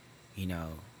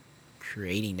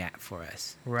 creating that for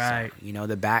us. Right. So,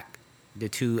 the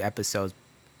 2 episodes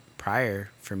prior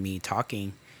for me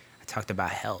talking, I talked about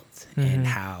health and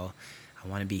how I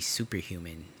want to be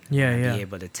superhuman. Be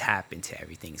able to tap into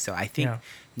everything. So I think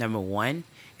number 1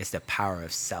 is the power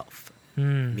of self.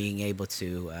 Being able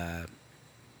to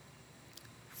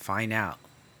find out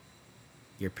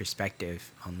your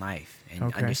perspective on life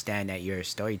and understand that you're a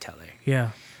storyteller.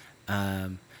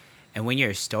 And when you're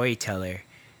a storyteller,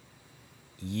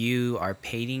 you are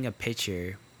painting a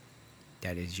picture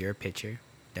that is your picture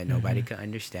that nobody can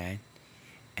understand,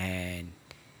 and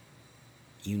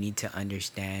you need to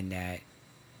understand that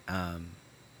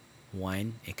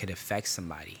 1, it could affect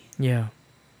somebody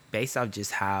based off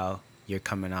just how you're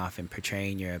coming off and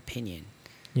portraying your opinion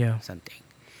something.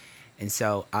 And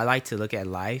so I like to look at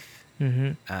life,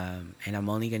 and I'm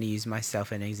only going to use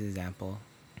myself as an example.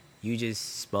 You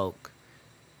just spoke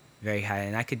very high,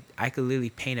 and I could literally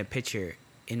paint a picture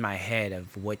in my head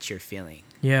of what you're feeling.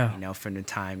 From the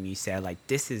time you said, like,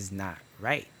 this is not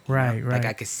right. Right. Like,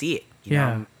 I could see it.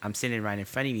 I'm sitting right in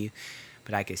front of you,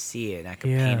 but I could see it, and I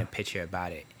could paint a picture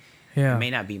about it. It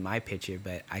may not be my picture,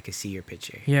 but I could see your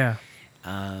picture.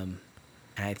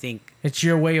 And I think it's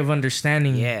your way of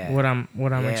understanding what I'm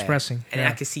expressing. And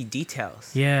I could see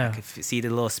details. I could see the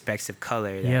little specks of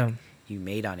color that you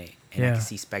made on it, and I could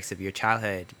see specks of your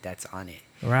childhood that's on it.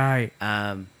 Right.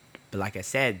 But like I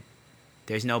said,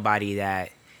 there's nobody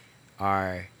that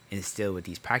are instilled with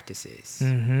these practices.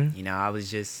 I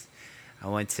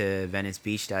went to Venice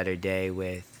Beach the other day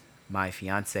with my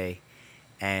fiance,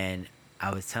 and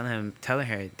I was telling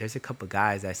her there's a couple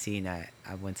guys I seen that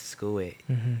I went to school with,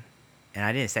 and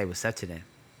I didn't say what's up to them.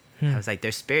 I was like,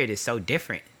 their spirit is so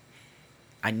different.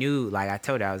 I knew, like I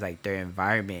told her, I was like, their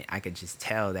environment, I could just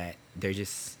tell that they're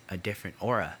just a different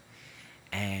aura.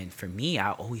 And for me,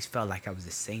 I always felt like I was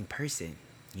the same person,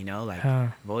 like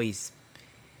I've always,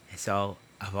 and so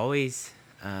I've always,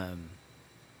 and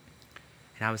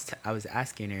I was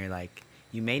asking her, like,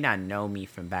 you may not know me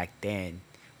from back then,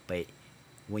 but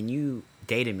when you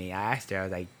dated me, I asked her, I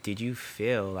was like, did you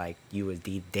feel like you was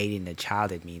dating the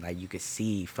child in me? Like, you could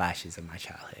see flashes of my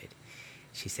childhood.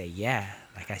 She said, yeah,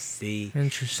 like I see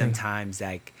sometimes,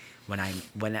 like when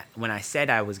I said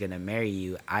I was going to marry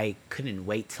you, I couldn't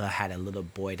wait till I had a little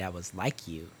boy that was like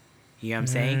you. You know what I'm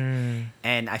saying?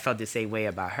 And I felt the same way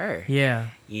about her.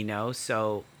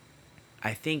 So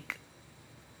I think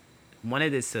one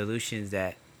of the solutions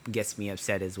that gets me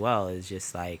upset as well is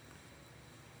just like,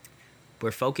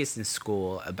 we're focused in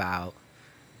school about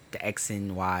the X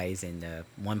and Y's and the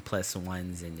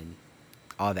 1+1s and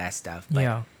all that stuff.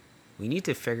 But we need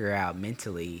to figure out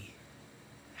mentally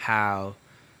how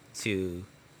to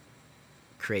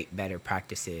create better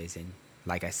practices. And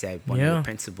like I said, one of the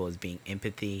principles being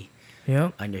empathy,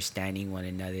 understanding one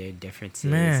another,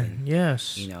 differences, and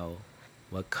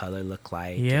what color look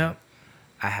like.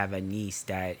 I have a niece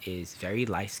that is very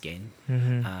light skinned.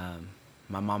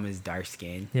 My mom is dark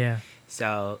skinned.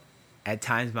 So at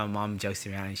times my mom jokes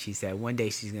around and she said one day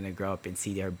she's going to grow up and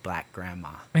see their black grandma,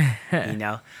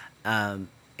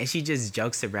 and she just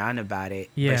jokes around about it.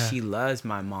 Yeah. But she loves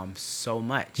my mom so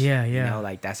much. Yeah, You yeah. know,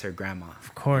 like that's her grandma.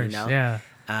 Of course, you know? yeah.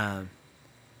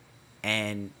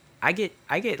 And I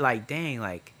get like, dang,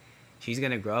 like she's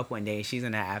gonna grow up one day and she's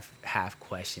gonna have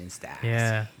questions to ask.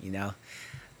 Yeah. You know?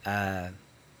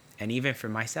 And even for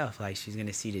myself, like she's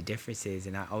gonna see the differences,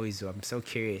 and I'm so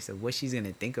curious of what she's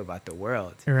gonna think about the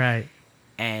world. Right.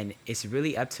 And it's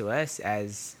really up to us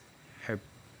as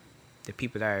the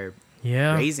people that are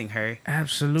Yeah. raising her,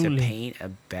 absolutely, to paint a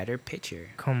better picture.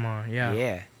 Come on, yeah.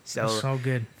 Yeah. So that's so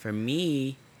good. For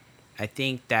me, I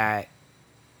think that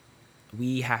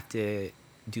we have to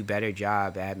do better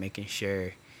job at making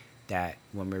sure that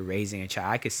when we're raising a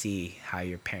child, I could see how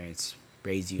your parents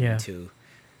raise you into,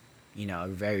 you know, a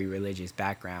very religious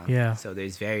background. Yeah. So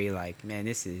there's very like, man,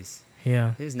 this is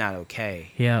not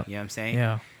okay. Yeah. You know what I'm saying?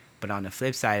 Yeah. But on the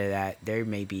flip side of that, there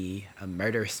may be a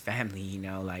murderous family, you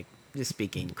know, like just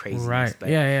speaking craziness. Right. But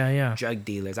yeah. drug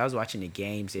dealers. I was watching the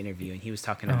Games interview, and he was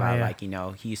talking about like, you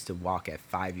know, he used to walk at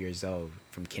 5 years old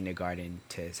from kindergarten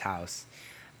to his house.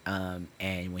 And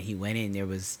when he went in, there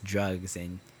was drugs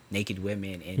and naked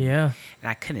women. And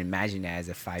I couldn't imagine that as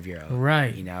a 5-year-old.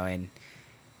 Right. You know, and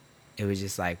it was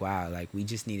just like, wow, like we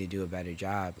just need to do a better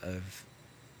job of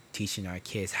teaching our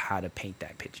kids how to paint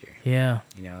that picture. Yeah.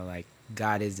 You know, like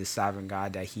God is the sovereign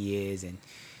God that he is, and,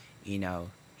 you know,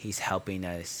 he's helping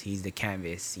us. He's the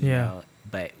canvas, you know,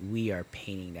 but we are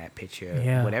painting that picture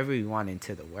of whatever we want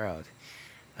into the world.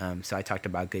 So I talked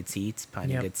about good seeds,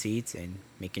 planting good seeds, and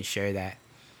making sure that,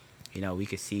 you know, we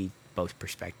could see both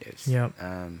perspectives,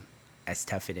 as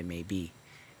tough as it may be.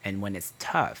 And when it's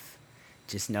tough,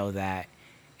 just know that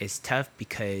it's tough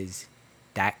because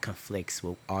that conflicts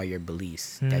with all your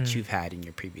beliefs that you've had in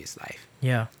your previous life.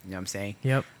 Yeah. You know what I'm saying?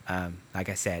 Yep. Like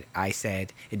I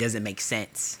said it doesn't make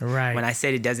sense. Right. When I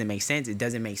said it doesn't make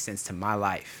sense to my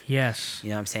life. Yes. You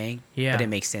know what I'm saying? Yeah. But it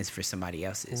makes sense for somebody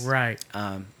else's. Right.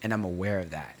 And I'm aware of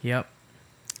that. Yep.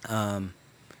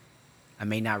 I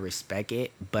may not respect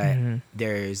it, but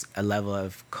there's a level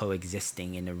of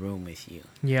coexisting in the room with you.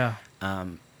 Yeah.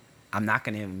 I'm not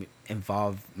going to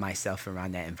involve myself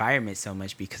around that environment so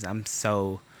much because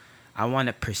I want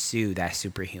to pursue that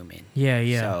superhuman.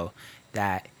 Yeah. So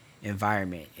that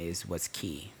environment is what's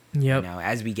key. Yep. You know,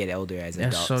 as we get older as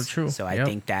adults. That's so true. So I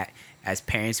think that as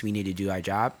parents, we need to do our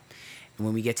job. And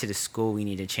when we get to the school, we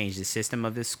need to change the system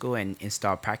of the school and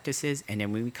install practices. And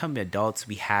then when we become adults,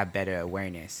 we have better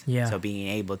awareness. Yeah. So being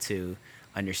able to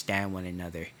understand one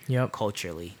another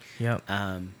culturally. Yep.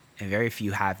 And very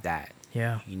few have that.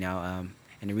 Yeah. You know,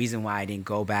 and the reason why I didn't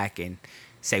go back and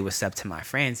say what's up to my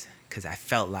friends, because I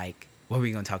felt like, what are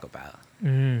we going to talk about?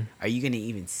 Are you going to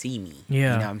even see me? Yeah. You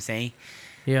know what I'm saying?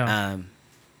 Yeah.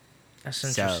 That's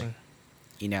interesting. So,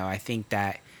 you know, I think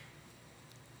that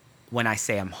when I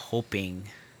say I'm hoping,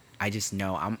 I just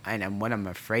know and what I'm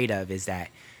afraid of is that,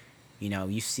 you know,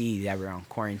 you see that we're on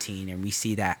quarantine and we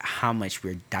see that how much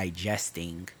we're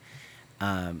digesting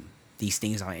these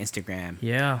things on Instagram.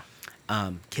 Yeah.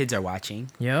 Kids are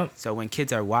watching. Yep. So when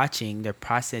kids are watching, they're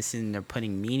processing, they're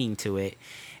putting meaning to it,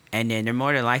 and then they're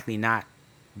more than likely not.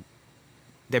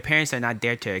 Their parents are not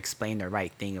there to explain the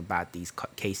right thing about these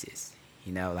cases.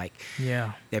 You know, like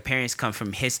their parents come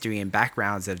from history and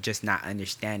backgrounds of just not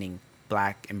understanding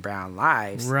Black and brown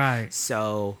lives. Right.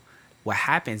 So what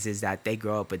happens is that they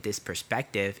grow up with this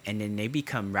perspective, and then they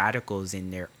become radicals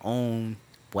in their own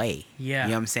way. Yeah.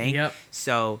 You know what I'm saying? Yep.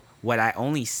 So what I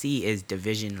only see is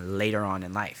division later on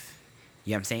in life.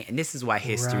 You know what I'm saying? And this is why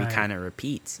history kind of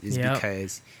repeats, is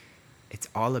because it's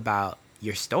all about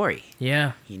your story.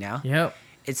 Yeah. You know? Yep.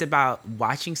 It's about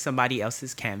watching somebody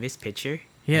else's canvas picture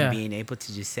and being able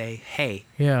to just say, hey,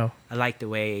 I like the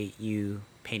way you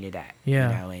painted that. Yeah.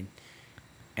 You know,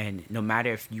 and no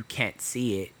matter if you can't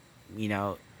see it, you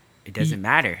know, it doesn't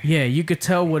matter. Yeah, you could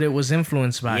tell what it was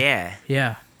influenced by. Yeah.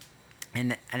 Yeah.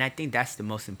 And I think that's the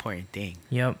most important thing.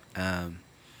 Yep. And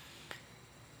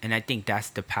I think that's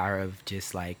the power of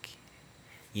just like,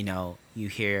 you know, you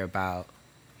hear about,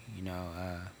 you know,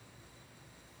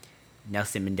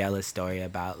 Nelson Mandela's story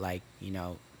about like, you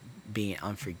know, being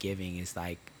unforgiving is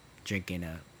like drinking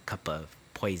a cup of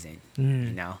poison, you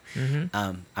know?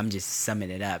 I'm just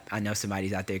summing it up. I know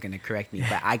somebody's out there going to correct me,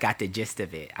 but I got the gist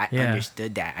of it. I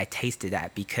understood that. I tasted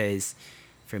that, because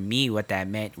for me, what that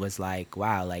meant was like,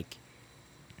 wow, like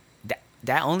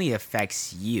that only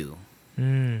affects you.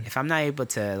 If I'm not able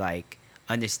to like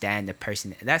understand the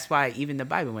person, that's why even the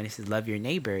Bible, when it says love your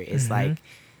neighbor, it's like,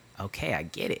 okay, I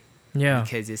get it. Yeah.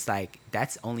 Because it's like,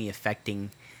 that's only affecting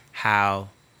how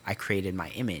I created my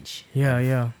image.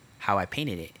 Yeah. How I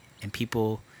painted it. And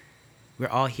people, we're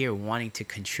all here wanting to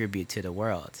contribute to the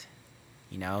world,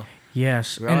 you know?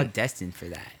 Yes. We're all destined for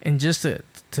that. And just to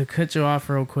cut you off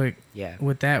real quick. Yeah.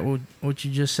 With that, what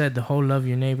you just said, the whole love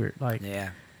your neighbor. Like,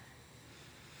 yeah.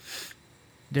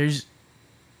 There's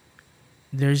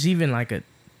even like a,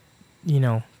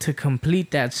 to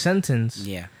complete that sentence.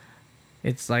 Yeah.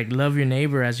 It's like love your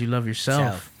neighbor as you love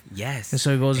yourself. Yes. And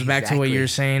so it goes back to what you were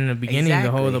saying in the beginning,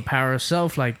 the power of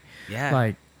self. Like,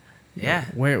 yeah.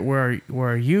 Where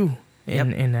are you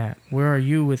in that? Where are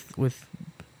you with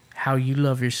how you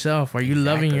love yourself? Are you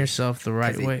loving yourself the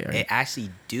right way? It actually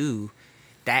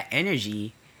that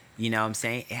energy, you know what I'm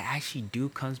saying? It actually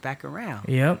comes back around.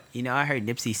 Yep. I heard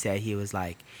Nipsey said, he was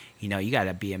like, you got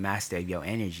to be a master of your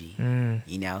energy,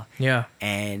 Yeah.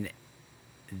 And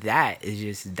that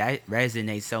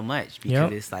resonates so much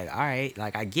because it's like, all right,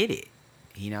 like I get it.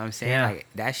 You know what I'm saying? Yeah. Like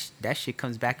that shit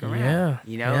comes back around.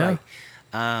 Yeah.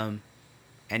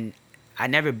 And I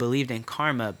never believed in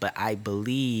karma, but I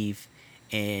believe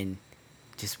in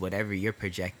just whatever you're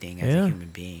projecting as a human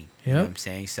being. You know what I'm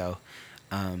saying? So,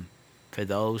 for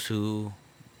those who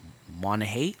want to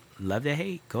hate, love to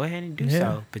hate, go ahead and do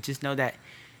so. But just know that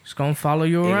it's gonna follow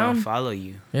you around. Gonna follow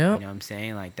you. Yeah. You know what I'm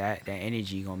saying? Like that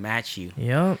energy gonna match you.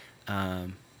 Yep.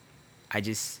 I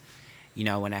just,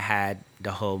 when I had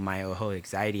my whole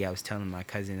anxiety, I was telling my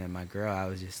cousin and my girl, I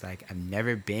was just like, I've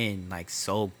never been like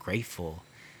so grateful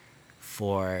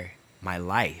for my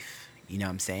life. You know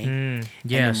what I'm saying?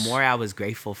 Yes. And the more I was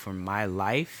grateful for my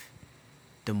life,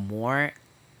 the more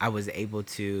I was able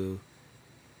to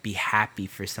be happy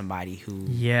for somebody who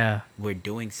were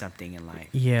doing something in life.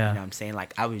 Yeah. You know what I'm saying?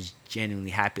 Like, I was genuinely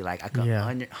happy. Like, I could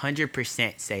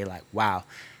 100% say, like, wow,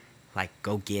 like,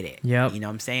 go get it. Yep. You know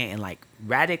what I'm saying? And, like,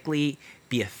 radically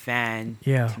be a fan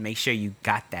to make sure you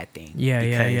got that thing.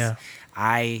 Because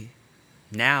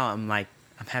I'm like,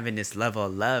 I'm having this level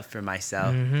of love for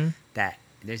myself that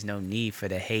there's no need for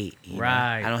the hate. You know?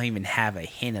 I don't even have a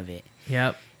hint of it.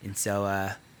 Yep. And so,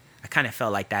 I kind of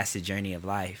felt like that's the journey of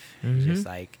life. Just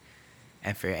like,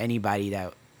 and for anybody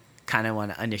that kind of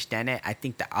want to understand it, I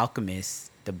think The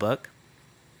Alchemist, the book,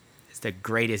 is the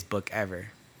greatest book ever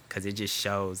because it just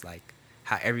shows like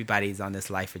how everybody's on this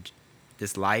life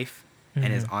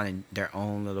and is on their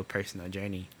own little personal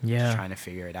journey, just trying to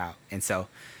figure it out. And so,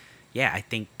 I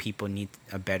think people need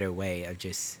a better way of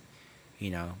just,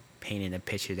 painting a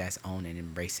picture that's own and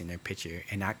embracing their picture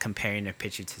and not comparing their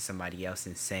picture to somebody else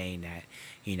and saying that,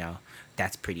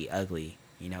 that's pretty ugly,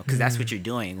 because that's what you're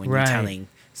doing when you're telling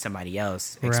somebody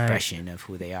else expression of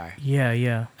who they are.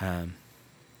 Yeah,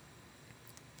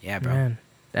 bro. Man,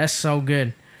 that's so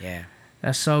good. Yeah.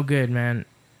 That's so good, man.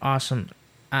 Awesome.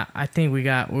 I think we're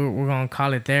going to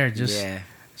call it there.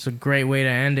 It's a great way to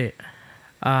end it.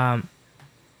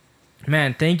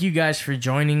 Man, thank you guys for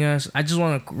joining us. I just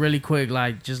want to really quick,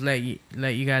 like, just let you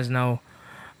guys know,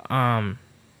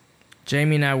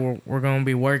 Jamie and I we're going to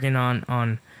be working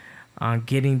on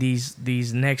getting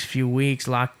these next few weeks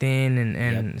locked in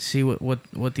and see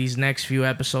what these next few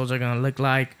episodes are going to look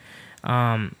like.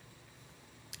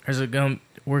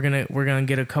 We're gonna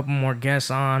get a couple more guests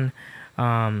on.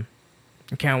 I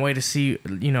can't wait to see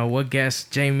what guests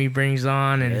Jamie brings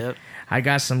on, and I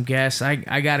got some guests.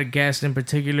 I got a guest in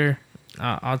particular.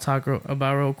 I'll talk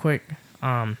about real quick.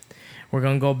 We're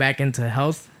gonna go back into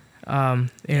health in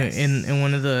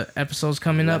one of the episodes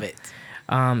coming up.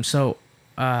 So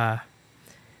I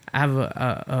have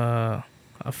a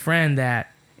friend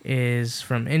that is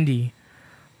from Indy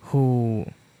who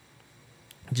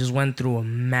just went through a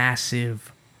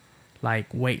massive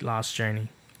weight loss journey.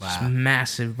 Wow. Just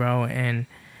massive, bro. And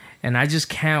I just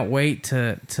can't wait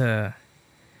to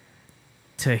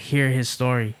hear his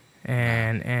story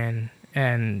and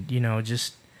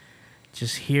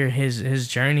just hear his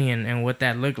journey and what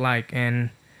that looked like and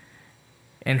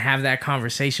have that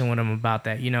conversation with him about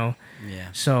that, Yeah.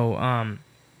 So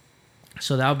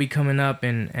that'll be coming up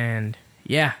and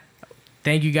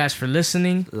thank you guys for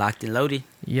listening. Locked and loaded.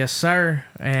 Yes, sir.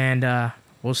 And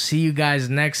we'll see you guys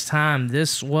next time.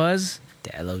 This was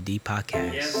the LOD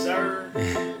podcast. Yes,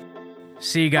 sir.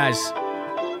 See you guys.